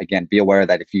again, be aware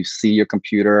that if you see your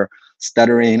computer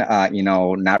stuttering,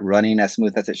 not running as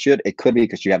smooth as it should, it could be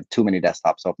because you have too many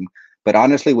desktops open. But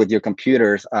honestly, with your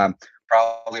computers,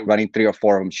 probably running 3 or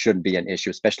 4 of them shouldn't be an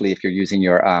issue, especially if you're using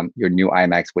your new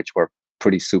iMacs, which were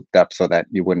pretty souped up, so that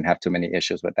you wouldn't have too many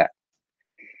issues with that.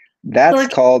 That's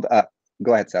George, called,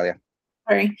 go ahead, Celia.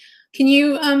 Sorry. Can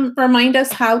you remind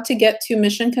us how to get to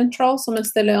Mission Control? So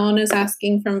Ms. De Leon is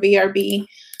asking from VRB.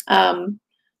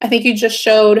 I think you just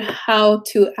showed how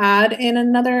to add in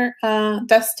another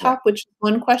desktop, which is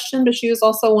one question, but she was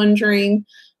also wondering,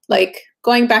 like,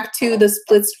 going back to the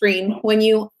split screen, when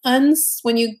you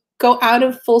go out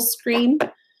of full screen,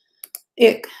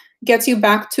 it gets you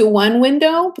back to one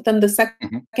window, but then the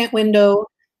second window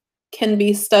can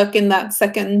be stuck in that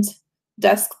second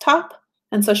desktop.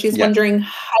 And so she's wondering,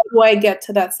 how do I get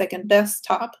to that second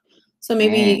desktop? So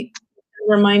maybe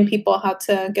remind people how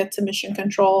to get to Mission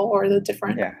Control or the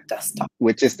different desktop.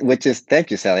 Which is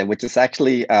thank you, Sally, which is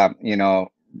actually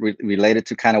related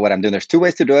to kind of what I'm doing. There's 2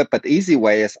 ways to do it, but the easy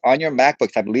way is on your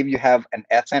MacBooks. I believe you have an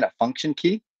FN, a function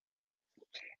key,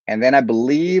 and then I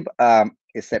believe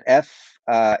it's at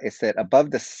it's at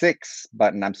above the 6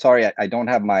 button. I'm sorry, I don't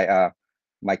have my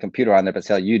my computer on there, but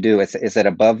Sally, you do. Is it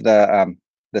above the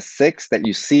 6 that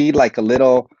you see like a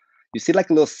little? You see like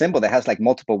a little symbol that has like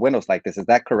multiple windows like this. Is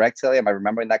that correct, Sally? Am I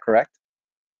remembering that correct?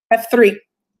 F3.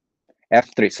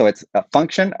 F3. So it's a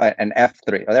function and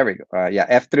F3. Oh, there we go. Yeah,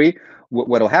 F3.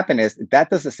 What'll happen is that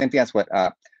does the same thing as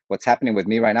what's happening with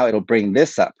me right now. It'll bring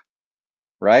this up,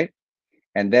 right?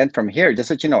 And then from here, just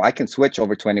so you know, I can switch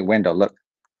over to any window. Look,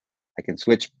 I can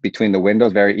switch between the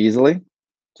windows very easily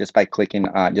just by clicking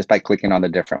on the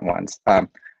different ones.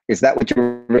 Is that what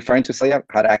you're referring to, Celia?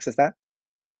 How to access that?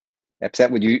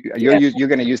 Except you're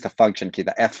going to use the function key,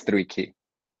 the F3 key.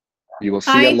 You will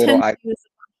see a little tend icon. to use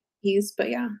these, but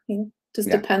yeah, it just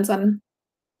Yeah. depends on.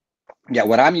 Yeah,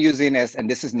 what I'm using is, and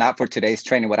this is not for today's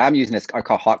training, what I'm using are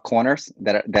called hot corners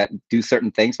that do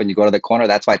certain things when you go to the corner.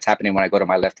 That's why it's happening when I go to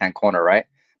my left-hand corner, right?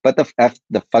 But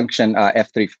the function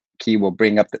F3 key will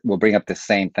bring up the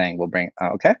same thing. We'll bring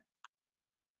okay.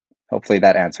 Hopefully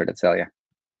that answered it, Celia.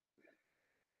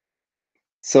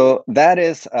 So that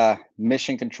is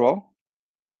mission control.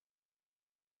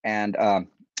 And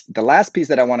the last piece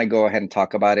that I want to go ahead and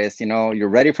talk about is, you're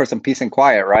ready for some peace and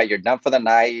quiet, right? You're done for the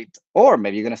night, or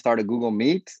maybe you're going to start a Google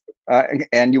Meet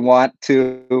and you want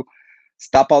to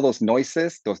stop all those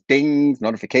noises, those dings,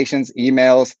 notifications,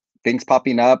 emails, things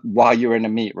popping up while you're in a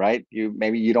meet, right?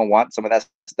 Maybe you don't want some of that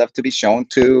stuff to be shown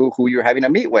to who you're having a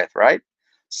meet with, right?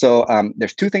 So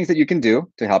there's two things that you can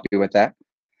do to help you with that.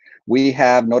 We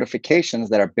have notifications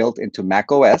that are built into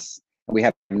macOS. We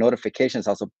have notifications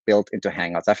also built into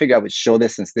Hangouts. I figured I would show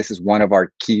this since this is one of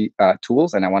our key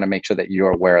tools, and I want to make sure that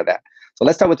you're aware of that. So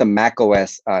let's start with the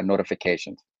macOS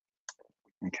notifications.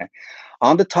 Okay,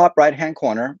 on the top right-hand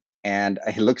corner, and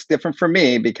it looks different for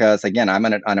me because, again, I'm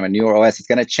on a newer OS. It's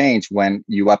going to change when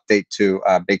you update to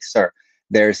Big Sur.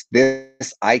 There's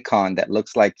this icon that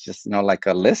looks like just, like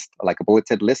a list, like a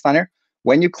bulleted list on here.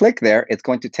 When you click there, it's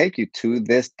going to take you to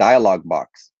this dialog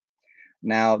box.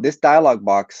 Now, this dialog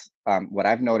box, what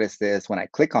I've noticed is when I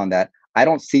click on that, I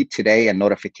don't see today and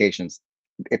notifications.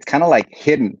 It's kind of like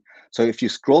hidden. So if you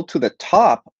scroll to the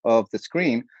top of the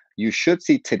screen, you should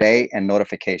see today and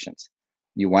notifications.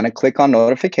 You want to click on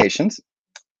notifications.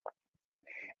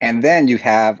 And then you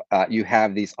have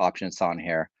these options on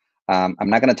here. I'm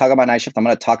not going to talk about night shift. I'm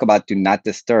going to talk about do not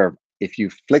disturb. If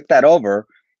you flick that over,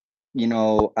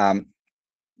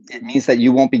 it means that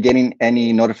you won't be getting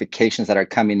any notifications that are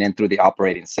coming in through the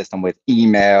operating system with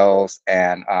emails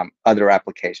and other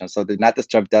applications. So do not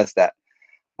disturb does that.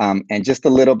 And just a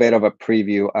little bit of a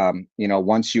preview,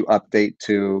 once you update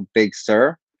to Big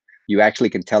Sur, you actually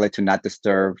can tell it to not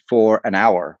disturb for an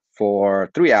hour, for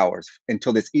 3 hours,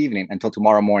 until this evening, until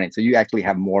tomorrow morning. So you actually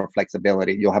have more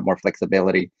flexibility. You'll have more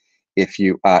flexibility once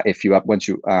you're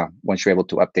able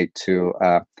to update to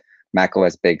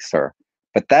macOS Big Sur.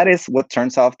 But that is what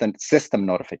turns off the system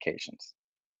notifications.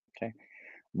 Okay.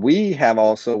 We have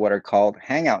also what are called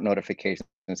Hangout notifications.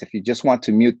 If you just want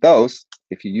to mute those,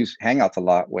 if you use Hangouts a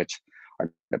lot, which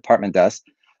our department does,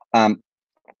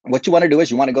 what you want to do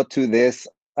is you want to go to this.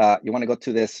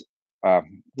 Website.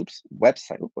 Oops, what's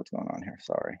going on here?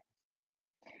 Sorry.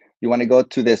 You want to go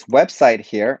to this website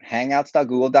here,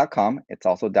 hangouts.google.com. It's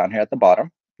also down here at the bottom.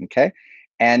 Okay.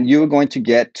 And you're going to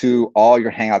get to all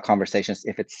your Hangout conversations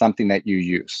if it's something that you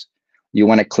use. You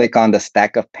want to click on the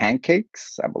stack of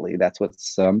pancakes. I believe that's what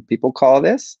some people call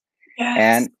this. Yes.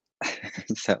 And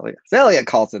Celia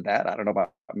calls it that. I don't know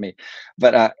about me.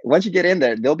 But once you get in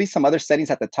there, there'll be some other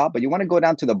settings at the top, but you want to go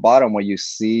down to the bottom where you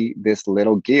see this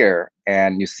little gear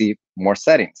and you see more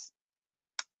settings.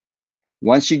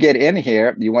 Once you get in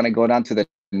here, you want to go down to the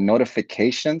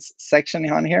notifications section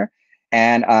on here.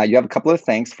 And you have a couple of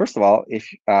things. First of all, if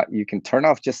you can turn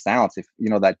off just sounds, if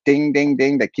that ding, ding,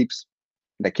 ding that keeps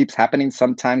happening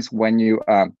sometimes when you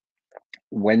are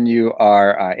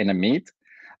in a meet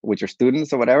with your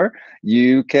students or whatever,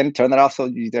 you can turn that off so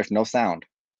there's no sound.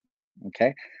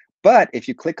 Okay. But if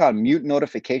you click on mute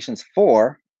notifications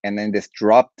for, and then this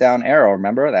drop down arrow,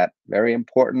 remember that very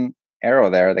important arrow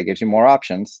there that gives you more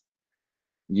options,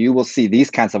 you will see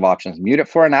these kinds of options. Mute it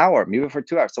for an hour, mute it for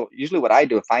 2 hours. So usually what I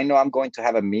do, if I know I'm going to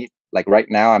have a meet, like right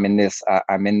now I'm in this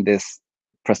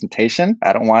presentation,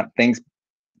 I don't want things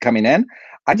coming in,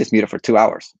 I just mute it for 2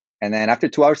 hours. And then after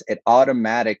 2 hours, it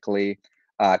automatically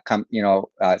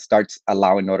starts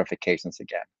allowing notifications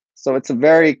again. So it's a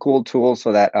very cool tool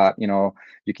so that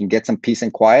you can get some peace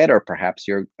and quiet, or perhaps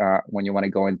you're when you want to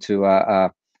go into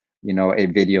a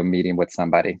video meeting with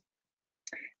somebody.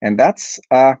 And that's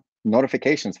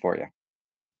notifications for you.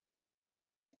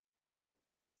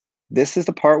 This is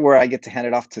the part where I get to hand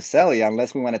it off to Celia,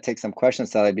 unless we want to take some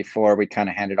questions, Celia, before we kind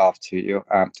of hand it off to you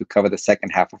to cover the second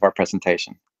half of our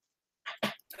presentation.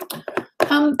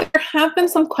 There have been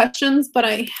some questions, but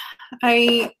I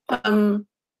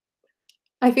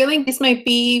feel like these might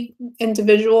be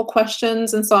individual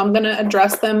questions, and so I'm going to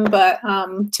address them, but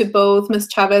to both Ms.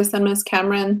 Chavez and Ms.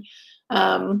 Cameron,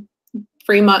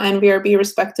 Fremont and VRB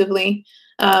respectively.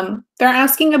 They're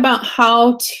asking about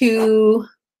how to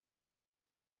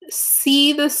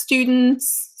see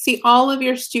all of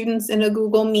your students in a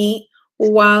Google Meet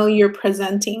while you're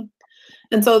presenting.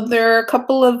 And so there are a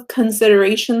couple of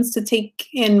considerations to take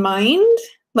in mind.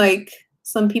 Like,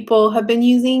 some people have been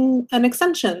using an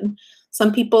extension.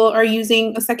 Some people are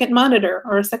using a second monitor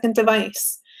or a second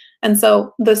device. And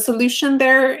so the solution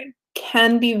there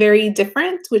can be very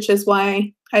different, which is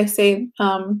why I say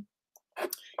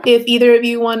if either of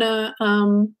you want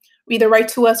to either write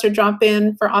to us or drop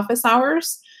in for office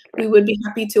hours, we would be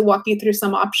happy to walk you through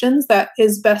some options that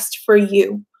is best for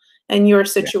you and your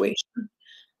situation.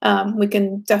 We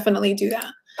can definitely do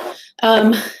that.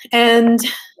 And I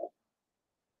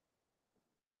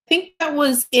think that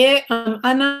was it.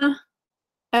 Anna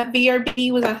at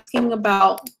VRB was asking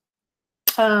about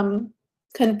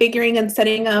configuring and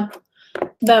setting up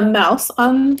the mouse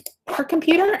on her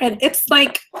computer, and it's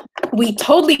like we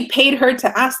totally paid her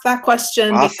to ask that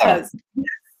question. Awesome. Because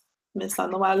Miss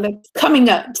on the Wild, it's coming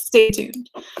up. Stay tuned.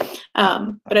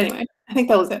 But anyway, I think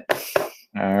that was it.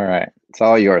 All right, it's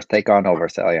all yours. Take on over,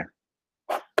 Celia.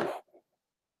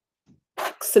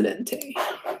 Excellent.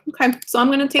 Okay, so I'm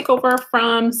going to take over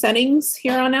from settings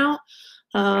here on out.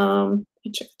 Let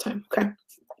me check the time. Okay.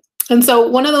 And so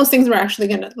one of those things we're actually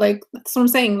going to, like, that's what I'm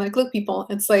saying, like, look, people,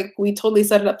 it's like we totally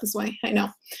set it up this way. I know.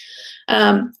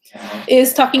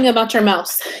 Is talking about your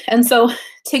mouse. And so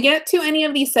to get to any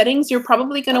of these settings, you're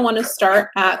probably going to want to start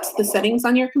at the settings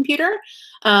on your computer.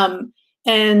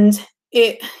 And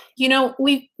it, you know,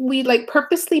 we like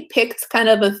purposely picked kind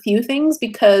of a few things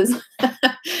because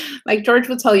like George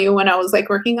would tell you when I was like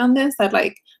working on this,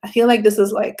 I feel like this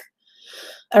is like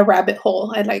a rabbit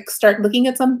hole. I'd like start looking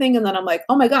at something and then I'm like,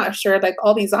 oh my gosh, there are like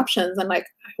all these options. And like,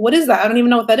 what is that? I don't even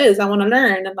know what that is. I want to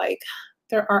learn. And like,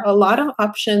 there are a lot of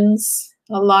options,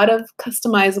 a lot of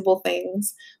customizable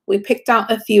things. We picked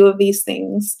out a few of these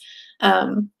things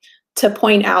to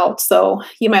point out. So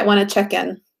you might want to check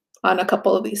in on a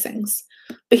couple of these things.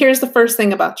 But here's the first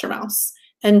thing about your mouse,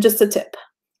 and just a tip.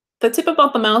 The tip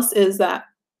about the mouse is that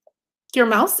your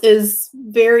mouse is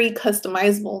very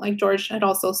customizable. Like George had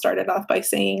also started off by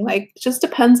saying, like, it just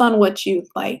depends on what you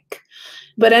like.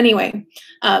 But anyway,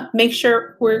 make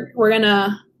sure we're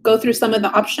gonna go through some of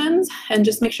the options and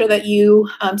just make sure that you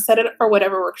set it up for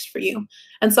whatever works for you.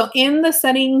 And so in the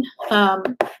setting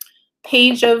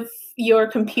page of your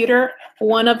computer,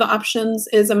 one of the options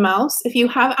is a mouse. If you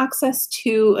have access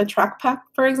to a trackpad,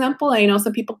 for example, I know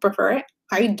some people prefer it.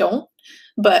 I don't,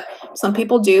 but some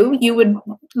people do. You would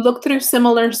look through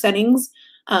similar settings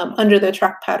under the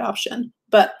trackpad option.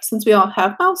 But since we all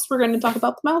have mouse, we're going to talk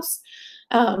about the mouse.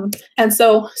 And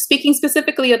so speaking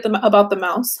specifically about the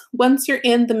mouse, once you're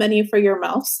in the menu for your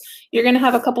mouse, you're going to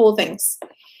have a couple of things.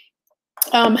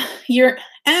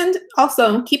 And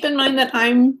also keep in mind that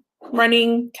I'm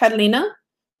running Catalina.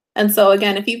 And so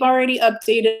again, if you've already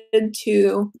updated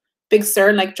to Big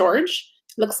Sur like George,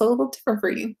 it looks a little different for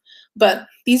you. But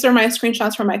these are my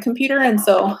screenshots from my computer. And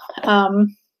so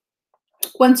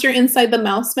once you're inside the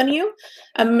mouse menu,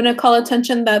 I'm going to call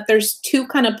attention that there's two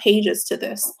kind of pages to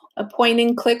this. A point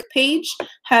and click page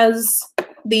has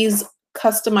these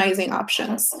customizing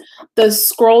options. The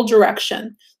scroll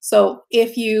direction. So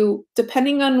if you,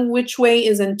 depending on which way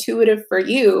is intuitive for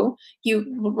you,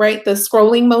 right, the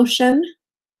scrolling motion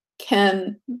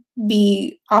can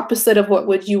be opposite of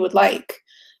what you would like.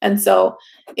 And so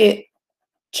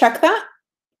check that,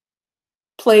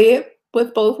 play it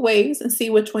with both ways and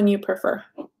see which one you prefer.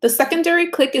 The secondary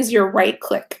click is your right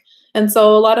click. And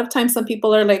so a lot of times some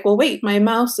people are like, well, wait, my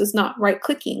mouse is not right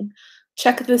clicking.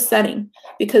 Check this setting,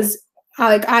 because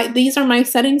these are my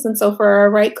settings. And so for a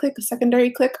right click, a secondary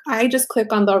click, I just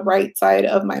click on the right side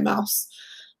of my mouse.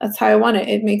 That's how I want it.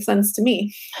 It makes sense to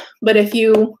me. But if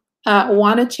you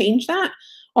want to change that,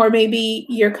 or maybe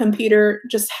your computer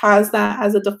just has that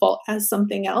as a default as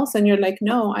something else, and you're like,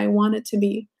 no, I want it to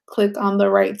be click on the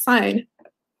right side,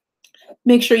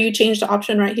 make sure you change the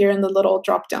option right here in the little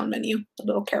drop-down menu, the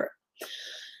little caret.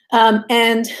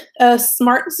 And a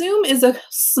smart zoom is a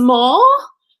small,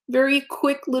 very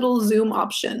quick little zoom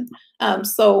option.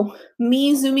 So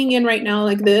me zooming in right now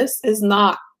like this is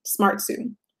not smart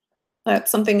zoom.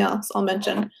 That's something else I'll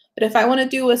mention. But if I want to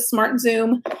do a smart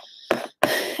zoom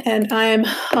and I'm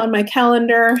on my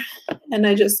calendar and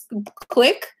I just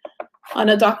click on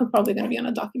a document, probably going to be on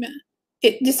a document.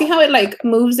 You see how it like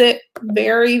moves it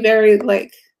very, very,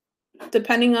 like,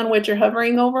 depending on what you're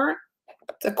hovering over,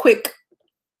 it's a quick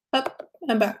up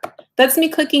and back. That's me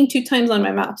clicking 2 times on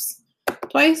my mouse,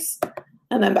 twice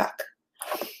and then back.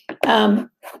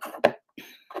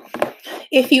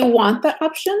 If you want that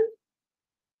option,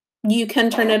 you can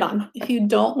turn it on. If you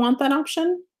don't want that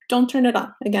option, don't turn it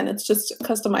on. Again, it's just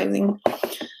customizing.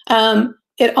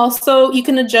 It also, you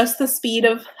can adjust the speed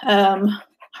of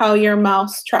how your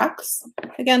mouse tracks.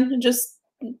 Again, just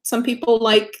some people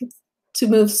like to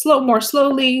move more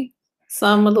slowly,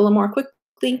 some a little more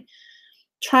quickly.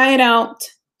 Try it out,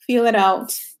 feel it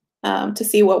out to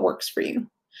see what works for you.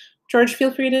 George,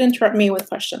 feel free to interrupt me with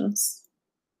questions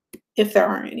if there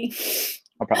are any.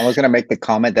 I was going to make the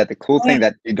comment that the cool thing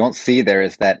that you don't see there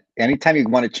is that anytime you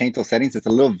want to change those settings, it's a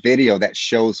little video that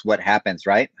shows what happens,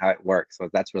 right? How it works. So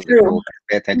that's really cool.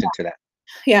 Pay attention to that.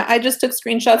 Yeah, I just took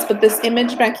screenshots, but this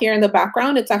image back here in the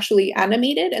background, it's actually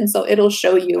animated, and so it'll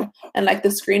show you. And like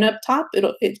the screen up top,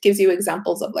 it gives you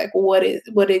examples of like what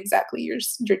exactly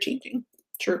you're changing.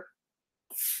 True.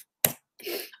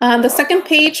 The second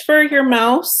page for your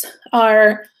mouse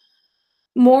are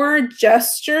more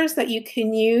gestures that you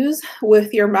can use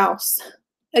with your mouse.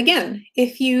 Again,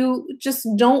 if you just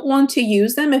don't want to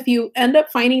use them, if you end up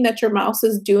finding that your mouse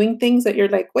is doing things that you're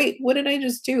like, wait, what did I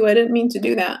just do? I didn't mean to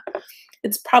do that.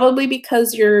 It's probably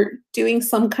because you're doing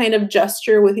some kind of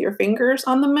gesture with your fingers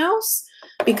on the mouse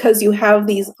because you have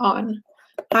these on.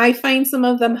 I find some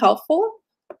of them helpful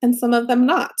and some of them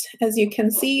not. As you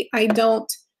can see, I don't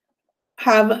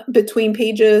have between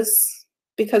pages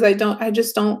because I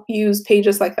just don't use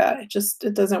pages like that.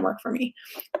 It doesn't work for me.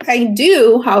 I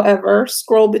do, however,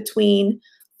 scroll between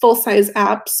full-size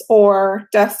apps or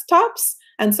desktops.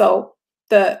 And so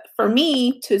for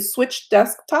me to switch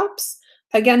desktops,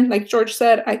 again, like George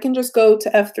said, I can just go to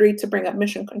F3 to bring up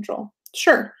mission control.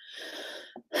 Sure.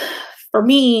 For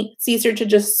me, it's easier to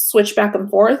just switch back and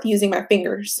forth using my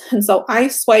fingers. And so I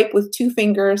swipe with 2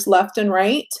 fingers left and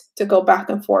right to go back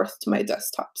and forth to my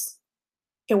desktops.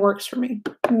 It works for me.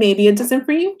 Maybe it doesn't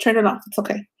for you. Turn it off. It's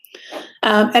okay.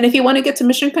 And if you want to get to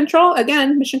mission control,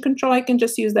 again, mission control, I can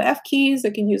just use the F keys.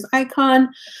 I can use icon,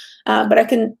 but I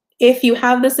can, if you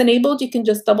have this enabled, you can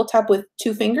just double tap with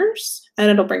 2 fingers and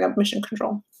it'll bring up mission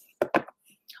control.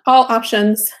 All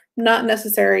options, not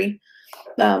necessary.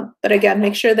 But again,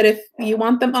 make sure that if you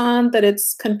want them on, that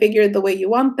it's configured the way you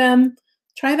want them.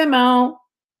 Try them out,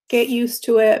 get used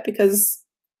to it, because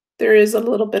there is a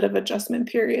little bit of adjustment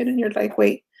period and you're like,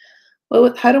 wait,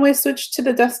 well, how do I switch to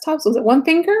the desktops? Was it 1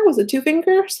 finger? Was it 2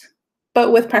 fingers?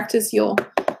 But with practice,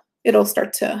 it'll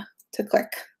start to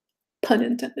click, pun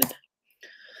intended.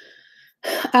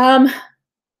 A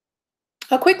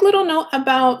quick little note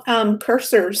about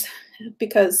cursors,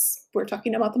 because we're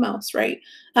talking about the mouse, right?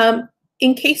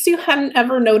 In case you hadn't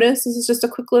ever noticed, this is just a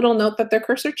quick little note that the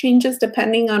cursor changes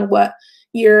depending on what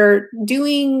you're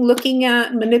doing, looking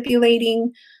at,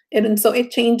 manipulating, and so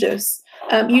it changes.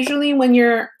 Usually when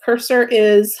your cursor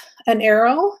is an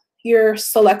arrow, you're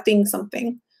selecting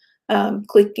something,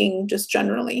 clicking just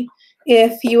generally.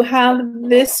 If you have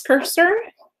this cursor,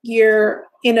 you're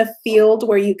in a field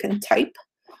where you can type.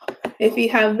 If you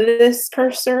have this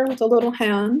cursor with a little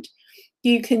hand,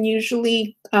 you can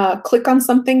usually click on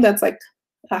something that's like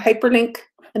a hyperlink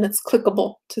and it's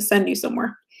clickable to send you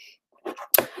somewhere.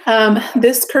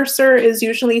 This cursor is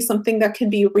usually something that can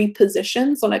be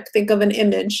repositioned. So like think of an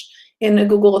image in a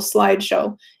Google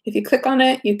slideshow. If you click on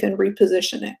it, you can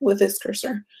reposition it with this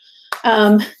cursor.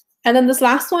 And then this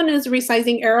last one is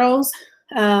resizing arrows.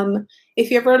 If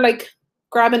you ever like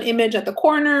grab an image at the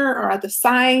corner or at the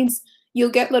sides, you'll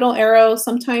get little arrows,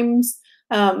 sometimes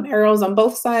arrows on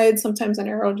both sides, sometimes an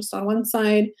arrow just on one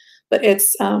side, but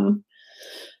it's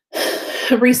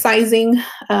resizing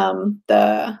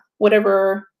the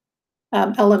whatever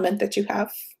element that you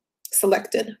have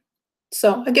selected.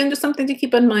 So again, just something to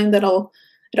keep in mind that'll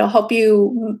help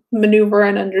you maneuver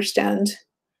and understand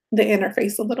the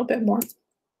interface a little bit more.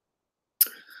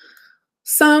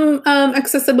 Some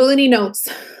accessibility notes.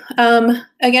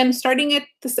 Again, starting at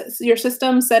your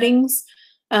system settings,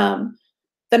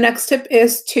 the next tip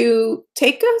is to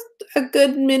take a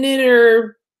good minute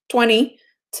or 20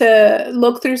 to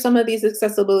look through some of these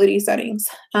accessibility settings.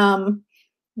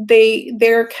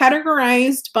 They're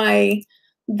categorized by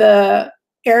the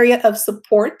area of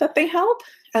support that they help.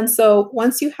 And so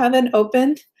once you have it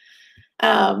opened,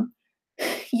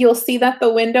 you'll see that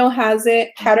the window has it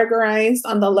categorized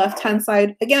on the left-hand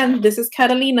side. Again, this is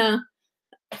Catalina.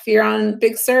 If you're on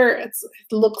Big Sur, it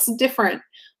looks different,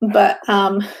 but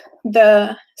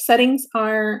the settings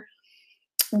are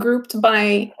grouped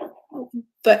by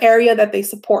the area that they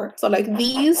support. So like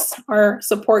these are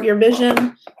support your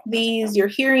vision, these your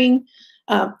hearing.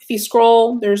 If you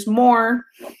scroll, there's more.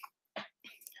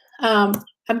 I'm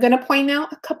going to point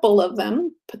out a couple of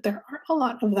them, but there are a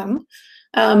lot of them.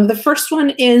 The first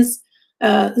one is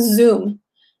zoom.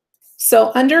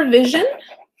 So under vision,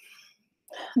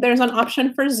 there's an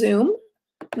option for zoom.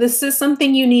 This is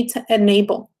something you need to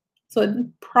enable. So it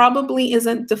probably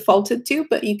isn't defaulted to,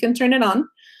 but you can turn it on.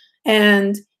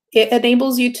 And it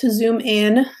enables you to zoom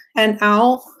in and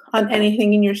out on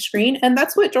anything in your screen. And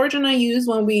that's what George and I use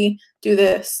when we do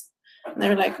this. And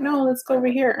they're like, no, let's go over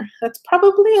here. That's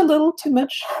probably a little too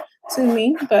much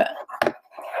zooming, but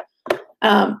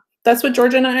That's what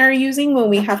Georgia and I are using when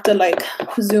we have to like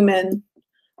zoom in.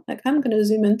 Like I'm going to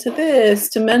zoom into this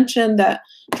to mention that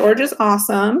George is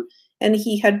awesome, and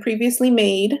he had previously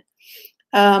made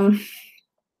a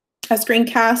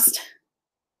screencast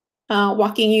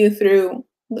walking you through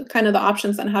kind of the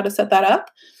options on how to set that up.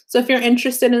 So if you're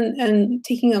interested in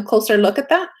taking a closer look at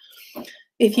that,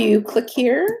 if you click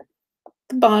here at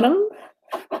the bottom,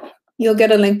 you'll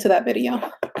get a link to that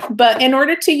video. But in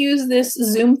order to use this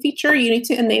zoom feature, you need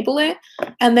to enable it,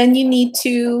 and then you need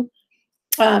to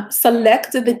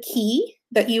select the key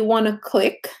that you want to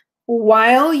click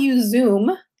while you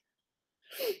zoom.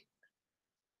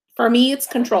 For me, it's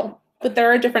Control, but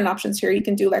there are different options here. You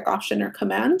can do like Option or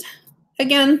Command.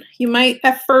 Again, you might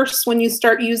at first, when you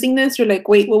start using this, you're like,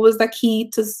 wait, what was the key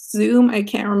to zoom? I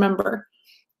can't remember.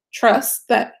 Trust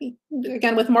that,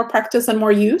 again, with more practice and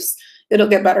more use, it'll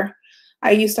get better.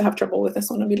 I used to have trouble with this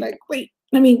one. I'd be like, wait,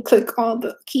 let me click all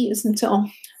the keys until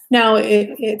now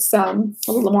it's a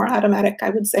little more automatic, I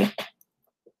would say.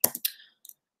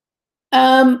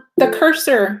 The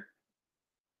cursor.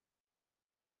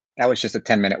 That was just a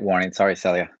 10-minute warning. Sorry,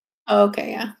 Celia.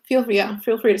 Okay, yeah. Feel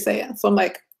free to say it. So I'm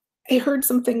like, I heard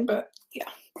something, but yeah.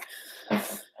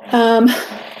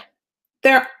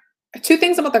 There are two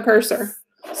things about the cursor.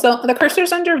 So the cursor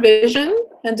is under Vision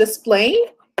and Display.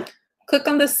 Click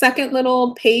on the second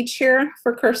little page here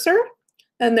for cursor,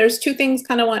 and there's two things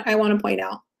I want to point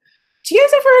out. Do you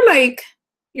guys ever like,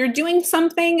 you're doing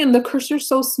something and the cursor's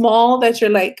so small that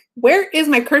you're like, where is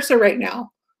my cursor right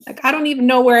now? Like, I don't even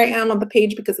know where I am on the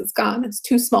page because it's gone. It's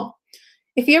too small.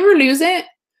 If you ever lose it,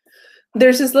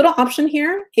 there's this little option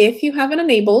here, if you have it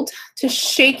enabled, to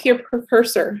shake your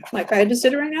cursor. Like I just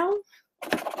did it right now.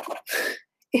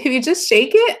 If you just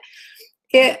shake it,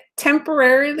 it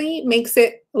temporarily makes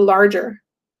it larger.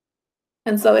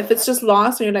 And so if it's just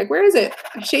lost and you're like, where is it?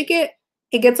 I shake it,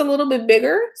 it gets a little bit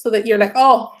bigger so that you're like,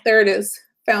 oh, there it is,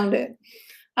 found it.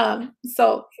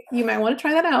 So you might want to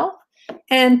try that out.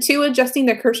 And two, adjusting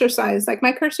the cursor size. Like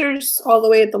my cursor's all the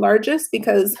way at the largest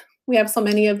because we have so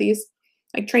many of these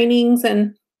like trainings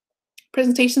and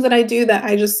presentations that I do that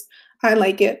I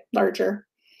like it larger.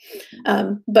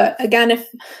 But again, if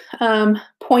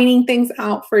pointing things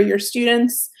out for your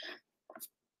students,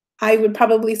 I would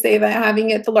probably say that having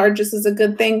it the largest is a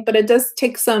good thing, but it does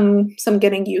take some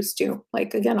getting used to,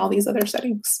 like again, all these other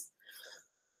settings.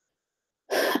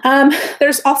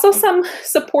 There's also some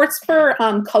supports for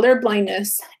color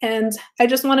blindness. And I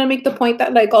just want to make the point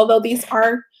that like, although these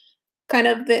are kind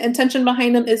of the intention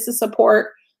behind them is to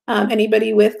support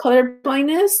anybody with color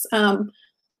blindness.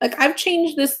 Like I've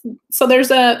changed this. So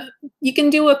you can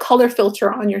do a color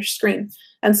filter on your screen.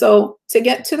 And so to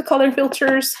get to the color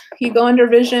filters, you go under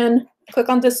Vision, click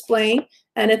on Display,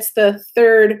 and it's the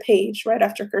third page right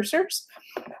after cursors.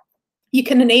 You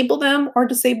can enable them or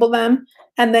disable them,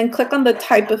 and then click on the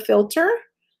type of filter,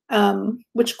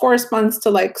 which corresponds to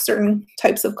like certain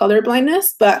types of color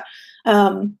blindness. But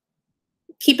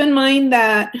keep in mind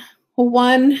that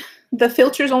the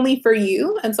filter is only for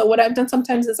you. And so what I've done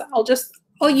sometimes is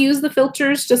I'll use the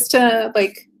filters just to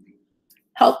like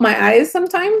help my eyes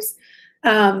sometimes.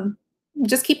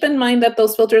 Just keep in mind that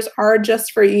those filters are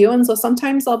just for you. And so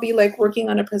sometimes I'll be like working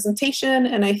on a presentation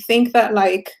and I think that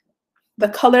like the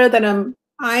color that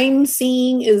I'm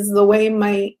seeing is the way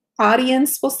my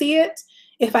audience will see it.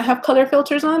 If I have color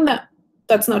filters on,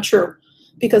 that's not true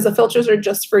because the filters are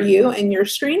just for you and your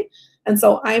screen. And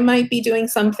so I might be doing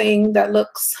something that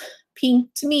looks pink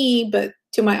to me, but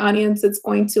to my audience, it's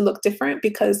going to look different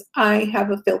because I have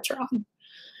a filter on.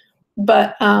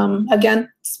 But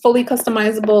again, it's fully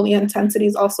customizable. The intensity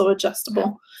is also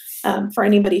adjustable for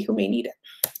anybody who may need it.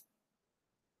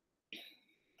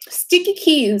 Sticky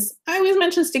keys. I always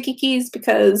mention sticky keys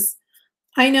because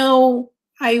I know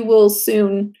I will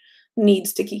soon need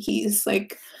sticky keys.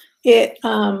 Like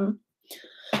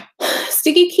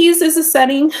sticky keys is a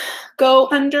setting. Go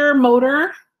under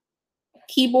Motor,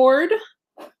 Keyboard,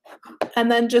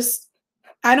 and then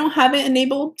I don't have it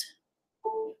enabled,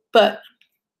 but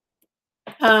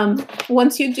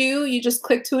once you do, you just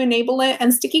click to enable it,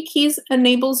 and sticky keys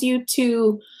enables you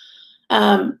to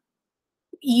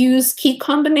use key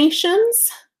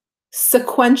combinations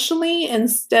sequentially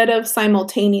instead of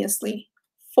simultaneously.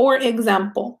 For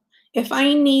example, if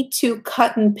I need to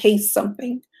cut and paste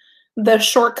something, the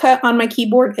shortcut on my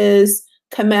keyboard is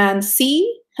Command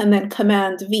C and then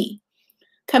Command V.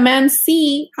 Command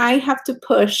C, I have to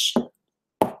push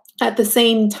at the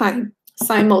same time,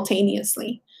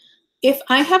 simultaneously. If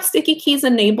I have sticky keys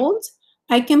enabled,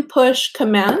 I can push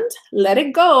Command, let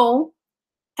it go,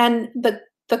 and the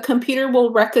computer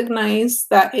will recognize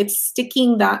that it's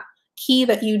sticking that key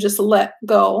that you just let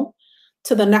go.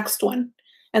 to the next one.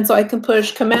 And so I can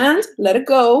push Command, let it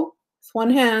go with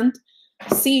one hand,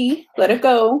 C, let it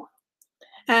go.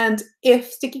 And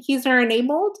if sticky keys are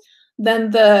enabled,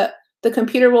 then the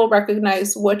computer will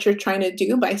recognize what you're trying to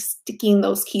do by sticking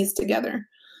those keys together.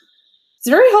 It's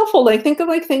very helpful. Like, think of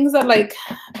like things that like,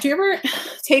 do you ever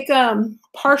take a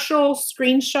partial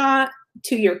screenshot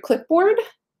to your clipboard?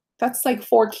 That's like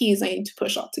 4 keys I need to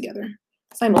push all together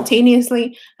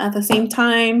simultaneously at the same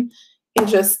time.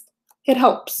 It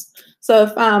helps. So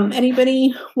if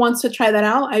anybody wants to try that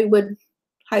out, I would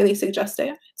highly suggest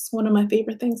it. It's one of my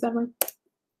favorite things ever.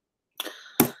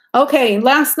 Okay,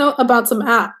 last note about some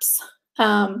apps.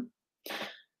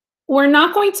 We're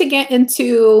not going to get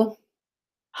into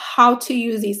how to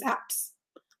use these apps,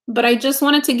 but I just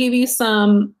wanted to give you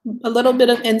a little bit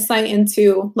of insight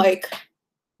into like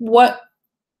what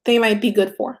they might be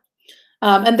good for.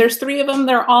 And there's 3 of them.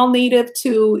 They're all native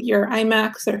to your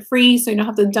iMacs. They're free, so you don't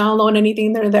have to download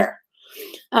anything. They're there.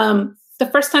 The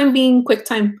first time being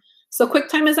QuickTime. So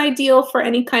QuickTime is ideal for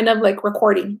any kind of like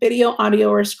recording, video, audio,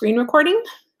 or screen recording.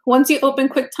 Once you open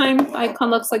QuickTime, the icon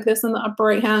looks like this in the upper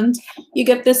right hand. You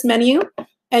get this menu,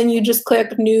 and you just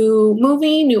click New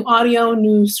Movie, New Audio,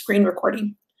 New Screen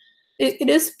Recording. It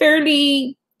is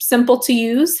fairly simple to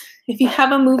use. If you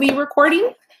have a movie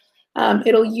recording,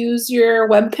 it'll use your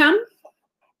webcam.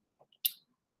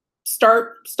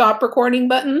 Start, stop recording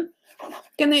button.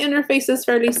 Again, the interface is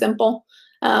fairly simple.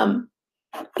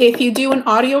 If you do an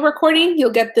audio recording, you'll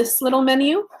get this little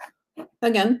menu.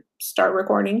 Again, start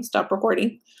recording, stop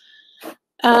recording.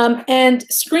 And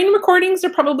screen recordings are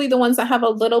probably the ones that have a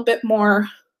little bit more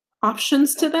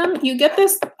options to them. You get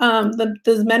this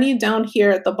menu down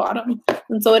here at the bottom.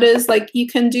 And so it is like you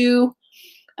can do,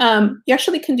 you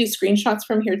actually can do screenshots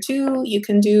from here too. You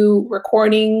can do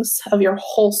recordings of your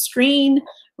whole screen,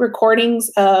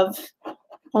 recordings of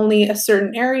only a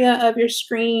certain area of your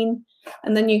screen.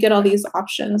 And then you get all these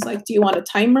options like, do you want a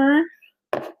timer?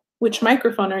 Which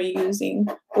microphone are you using?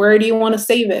 Where do you want to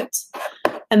save it?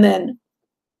 And then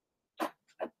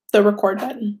the record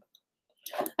button.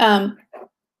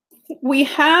 We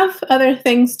have other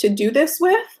things to do this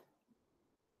with,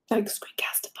 like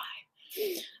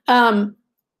Screencastify.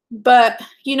 But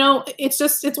you know,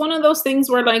 it's one of those things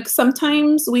where like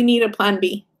sometimes we need a plan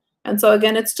B. And so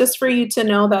again, it's just for you to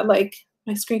know that like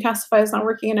my Screencastify is not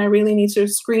working and I really need to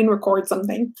screen record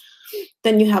something.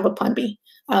 Then you have a plan B.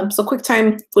 So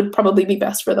QuickTime would probably be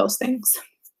best for those things.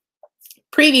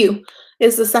 Preview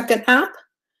is the second app.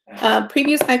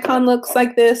 Preview's icon looks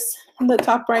like this in the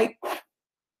top right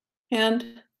hand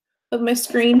of my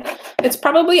screen. It's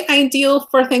probably ideal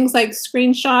for things like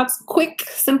screenshots, quick,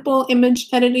 simple image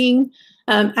editing,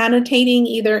 annotating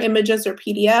either images or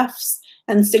PDFs,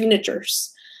 and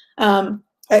signatures.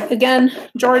 Again,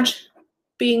 George,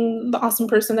 being the awesome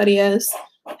person that he is,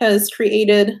 has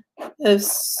created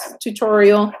this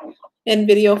tutorial in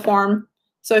video form.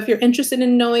 So if you're interested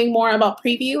in knowing more about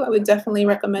Preview, I would definitely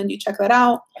recommend you check that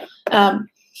out.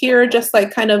 Here, just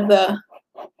like kind of the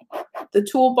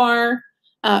toolbar.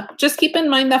 Just keep in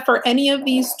mind that for any of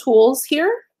these tools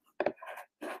here,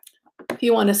 if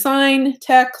you want to sign,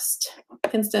 text,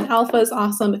 Instant Alpha is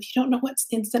awesome. If you don't know what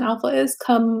Instant Alpha is,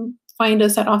 come find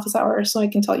us at office hours so I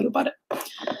can tell you about it.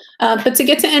 But to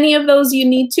get to any of those, you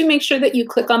need to make sure that you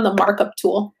click on the markup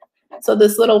tool. So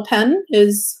this little pen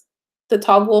is the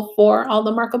toggle for all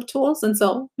the markup tools. And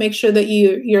so make sure that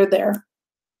you're there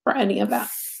for any of that.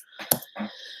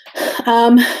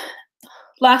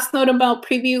 Last note about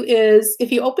Preview is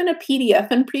if you open a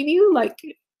PDF in Preview, like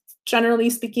generally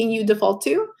speaking you default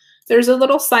to, there's a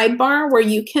little sidebar where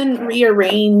you can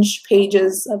rearrange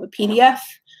pages of a PDF.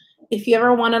 If you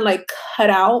ever want to like cut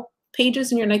out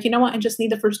pages and you're like, you know what, I just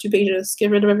need the first 2 pages,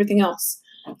 get rid of everything else,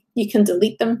 you can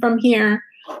delete them from here.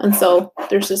 And so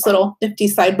there's this little nifty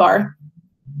sidebar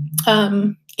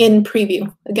in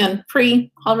Preview. Again,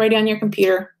 free, already on your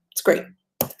computer. It's great.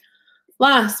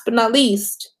 Last but not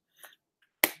least,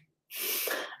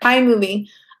 iMovie.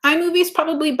 iMovie is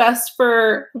probably best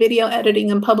for video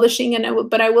editing and publishing,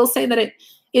 but I will say that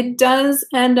it does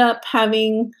end up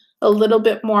having a little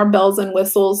bit more bells and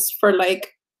whistles for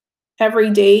like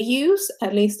everyday use,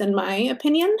 at least in my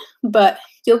opinion. But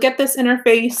you'll get this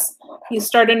interface. You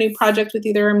start a new project with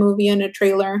either a movie and a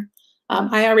trailer.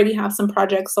 I already have some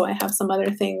projects, so I have some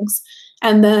other things.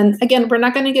 And then again, we're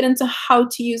not going to get into how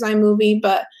to use iMovie,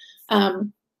 but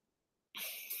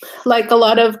like a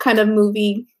lot of kind of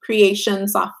movie creation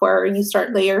software, you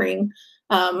start layering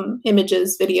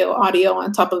images, video, audio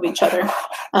on top of each other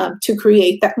to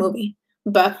create that movie.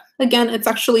 But again, it's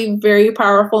actually very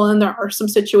powerful, and there are some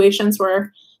situations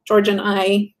where George and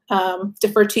I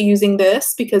defer to using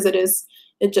this because it is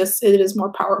It is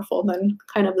more powerful than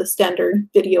kind of the standard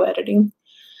video editing.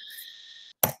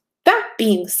 That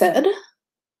being said,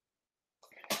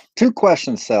 2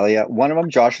 questions, Celia. One of them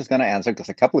Josh is going to answer because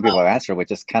a couple of people have answered,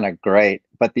 which is kind of great.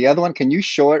 But the other one, can you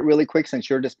show it really quick since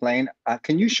you're displaying?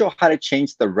 Can you show how to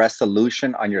change the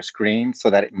resolution on your screen so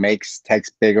that it makes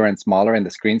text bigger and smaller in the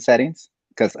screen settings?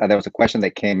 Because there was a question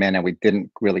that came in and we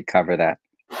didn't really cover that.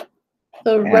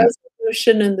 The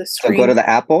resolution in the screen. So go to the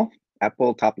Apple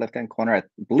top left-hand corner. I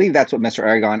believe that's what Mr.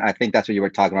 Aragon, I think that's what you were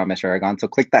talking about, Mr. Aragon. So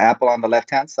click the Apple on the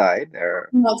left-hand side. There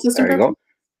you go.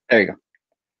 There you go.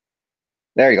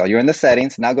 There you go. You're in the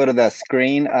settings. Now go to the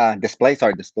screen display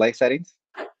settings.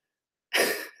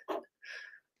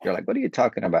 You're like, what are you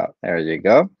talking about? There you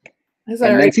go.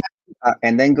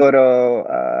 And then go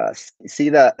to see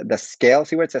the scale.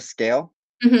 See where it says scale?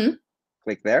 Mm-hmm.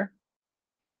 Click there.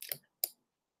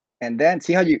 And then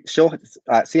see how you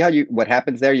what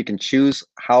happens there. You can choose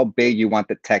how big you want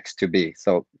the text to be.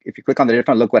 So if you click on the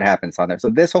different, look what happens on there. So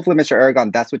this, hopefully, Mr. Aragon,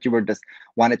 that's what you were just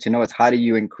wanted to know, is how do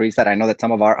you increase that? I know that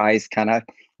some of our eyes kind of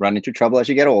run into trouble as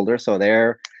you get older. So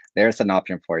there's an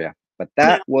option for you. But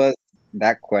that was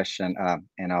that question.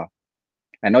 And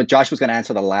I know Josh was going to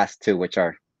answer the last 2, which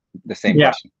are the same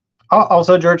question.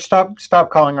 Also, George, stop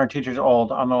calling our teachers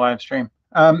old on the live stream.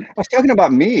 I was talking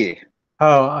about me.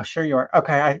 Oh, sure you are.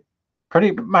 Okay,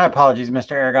 my apologies,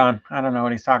 Mr. Aragon. I don't know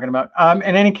what he's talking about.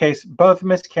 In any case, both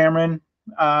Miss Cameron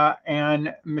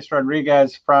and Ms.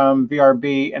 Rodriguez from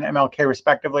VRB and MLK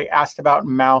respectively asked about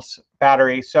mouse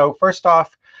battery. So first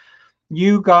off,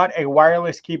 you got a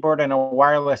wireless keyboard and a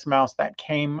wireless mouse that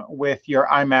came with your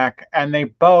iMac, and they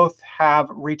both have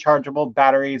rechargeable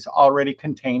batteries already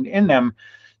contained in them.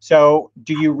 So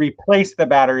do you replace the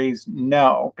batteries?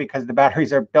 No, because the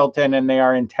batteries are built in and they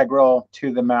are integral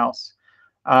to the mouse.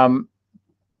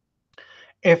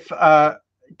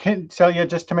 Celia,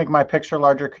 just to make my picture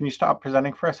larger, can you stop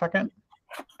presenting for a second?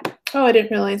 Oh, I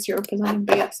didn't realize you were presenting,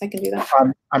 but yes, I can do that.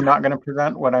 I'm not going to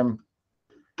present.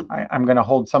 I'm going to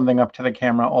hold something up to the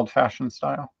camera, old-fashioned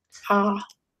style. And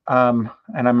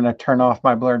I'm going to turn off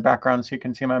my blurred background so you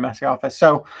can see my messy office.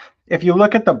 So if you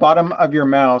look at the bottom of your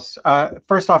mouse,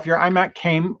 first off, your iMac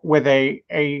came with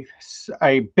a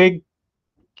big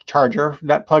charger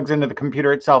that plugs into the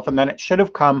computer itself, and then it should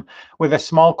have come with a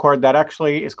small cord that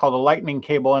actually is called a lightning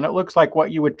cable, and it looks like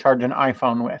what you would charge an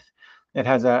iPhone with. It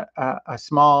has a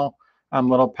small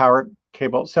little power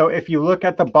cable. So if you look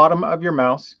at the bottom of your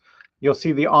mouse, you'll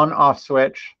see the on-off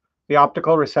switch, the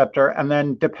optical receptor, and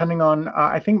then depending on,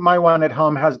 I think my one at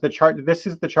home has the charge. This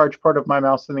is the charge port of my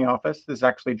mouse in the office. This is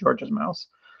actually George's mouse.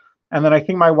 And then I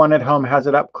think my one at home has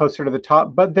it up closer to the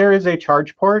top, but there is a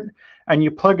charge port and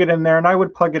you plug it in there, and I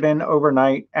would plug it in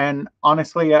overnight. And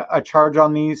honestly, a charge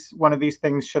on one of these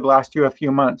things should last you a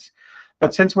few months.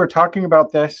 But since we're talking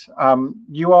about this,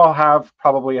 you all have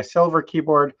probably a silver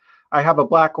keyboard. I have a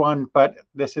black one, but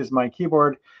this is my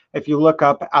keyboard. If you look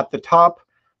up at the top,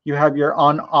 you have your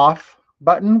on-off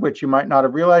button, which you might not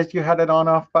have realized you had an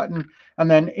on-off button. And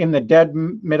then in the dead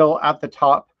middle at the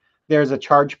top, there's a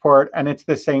charge port, and it's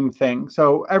the same thing.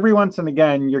 So every once and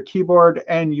again, your keyboard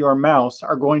and your mouse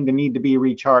are going to need to be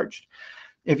recharged.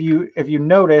 If you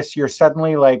notice, you're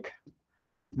suddenly like,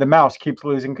 the mouse keeps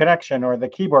losing connection or the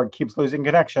keyboard keeps losing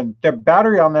connection, the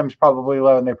battery on them is probably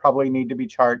low and they probably need to be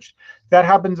charged. If that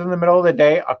happens in the middle of the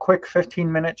day, a quick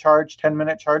 15-minute charge,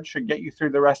 10-minute charge should get you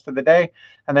through the rest of the day,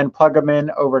 and then plug them in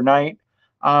overnight.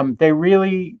 They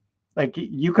really, like,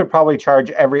 you could probably charge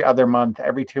every other month,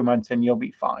 every 2 months, and you'll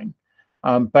be fine.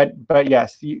 But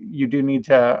yes, you do need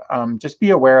to just be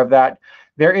aware of that.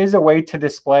 There is a way to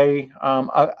display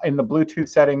in the Bluetooth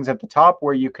settings at the top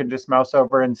where you can just mouse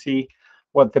over and see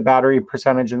what the battery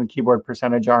percentage and the keyboard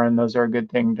percentage are, and those are a good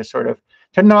thing to sort of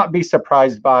to not be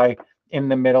surprised by in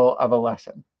the middle of a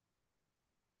lesson.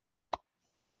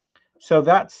 So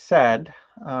that said,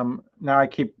 now I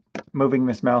keep moving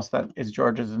this mouse that is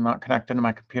George's and not connected to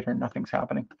my computer. Nothing's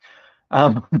happening.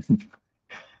 And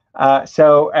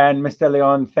Mr.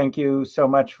 Leon, thank you so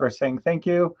much for saying thank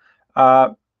you.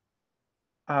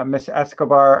 Ms.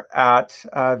 Escobar at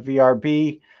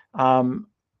VRB,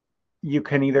 you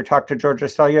can either talk to George or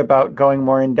Celia about going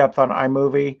more in depth on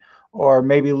iMovie, or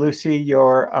maybe Lucy,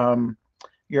 your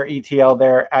ETL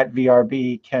there at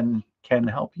VRB can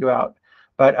help you out.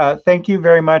 But thank you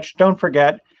very much. Don't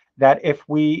forget that if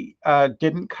we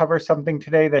didn't cover something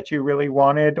today that you really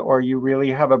wanted, or you really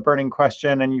have a burning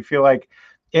question and you feel like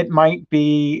it might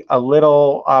be a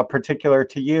little particular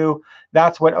to you,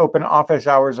 that's what open office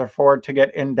hours are for, to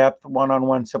get in-depth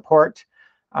one-on-one support.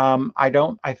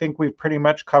 I think we've pretty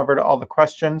much covered all the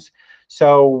questions.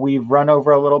 So we've run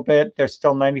over a little bit. There's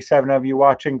still 97 of you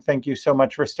watching. Thank you so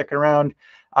much for sticking around.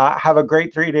 Have a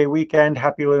great 3-day weekend.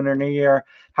 Happy Lunar New Year.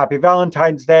 Happy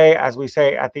Valentine's Day. As we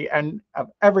say at the end of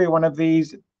every one of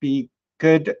these, be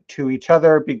good to each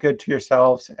other, be good to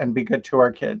yourselves, and be good to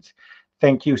our kids.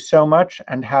 Thank you so much,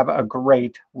 and have a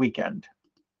great weekend.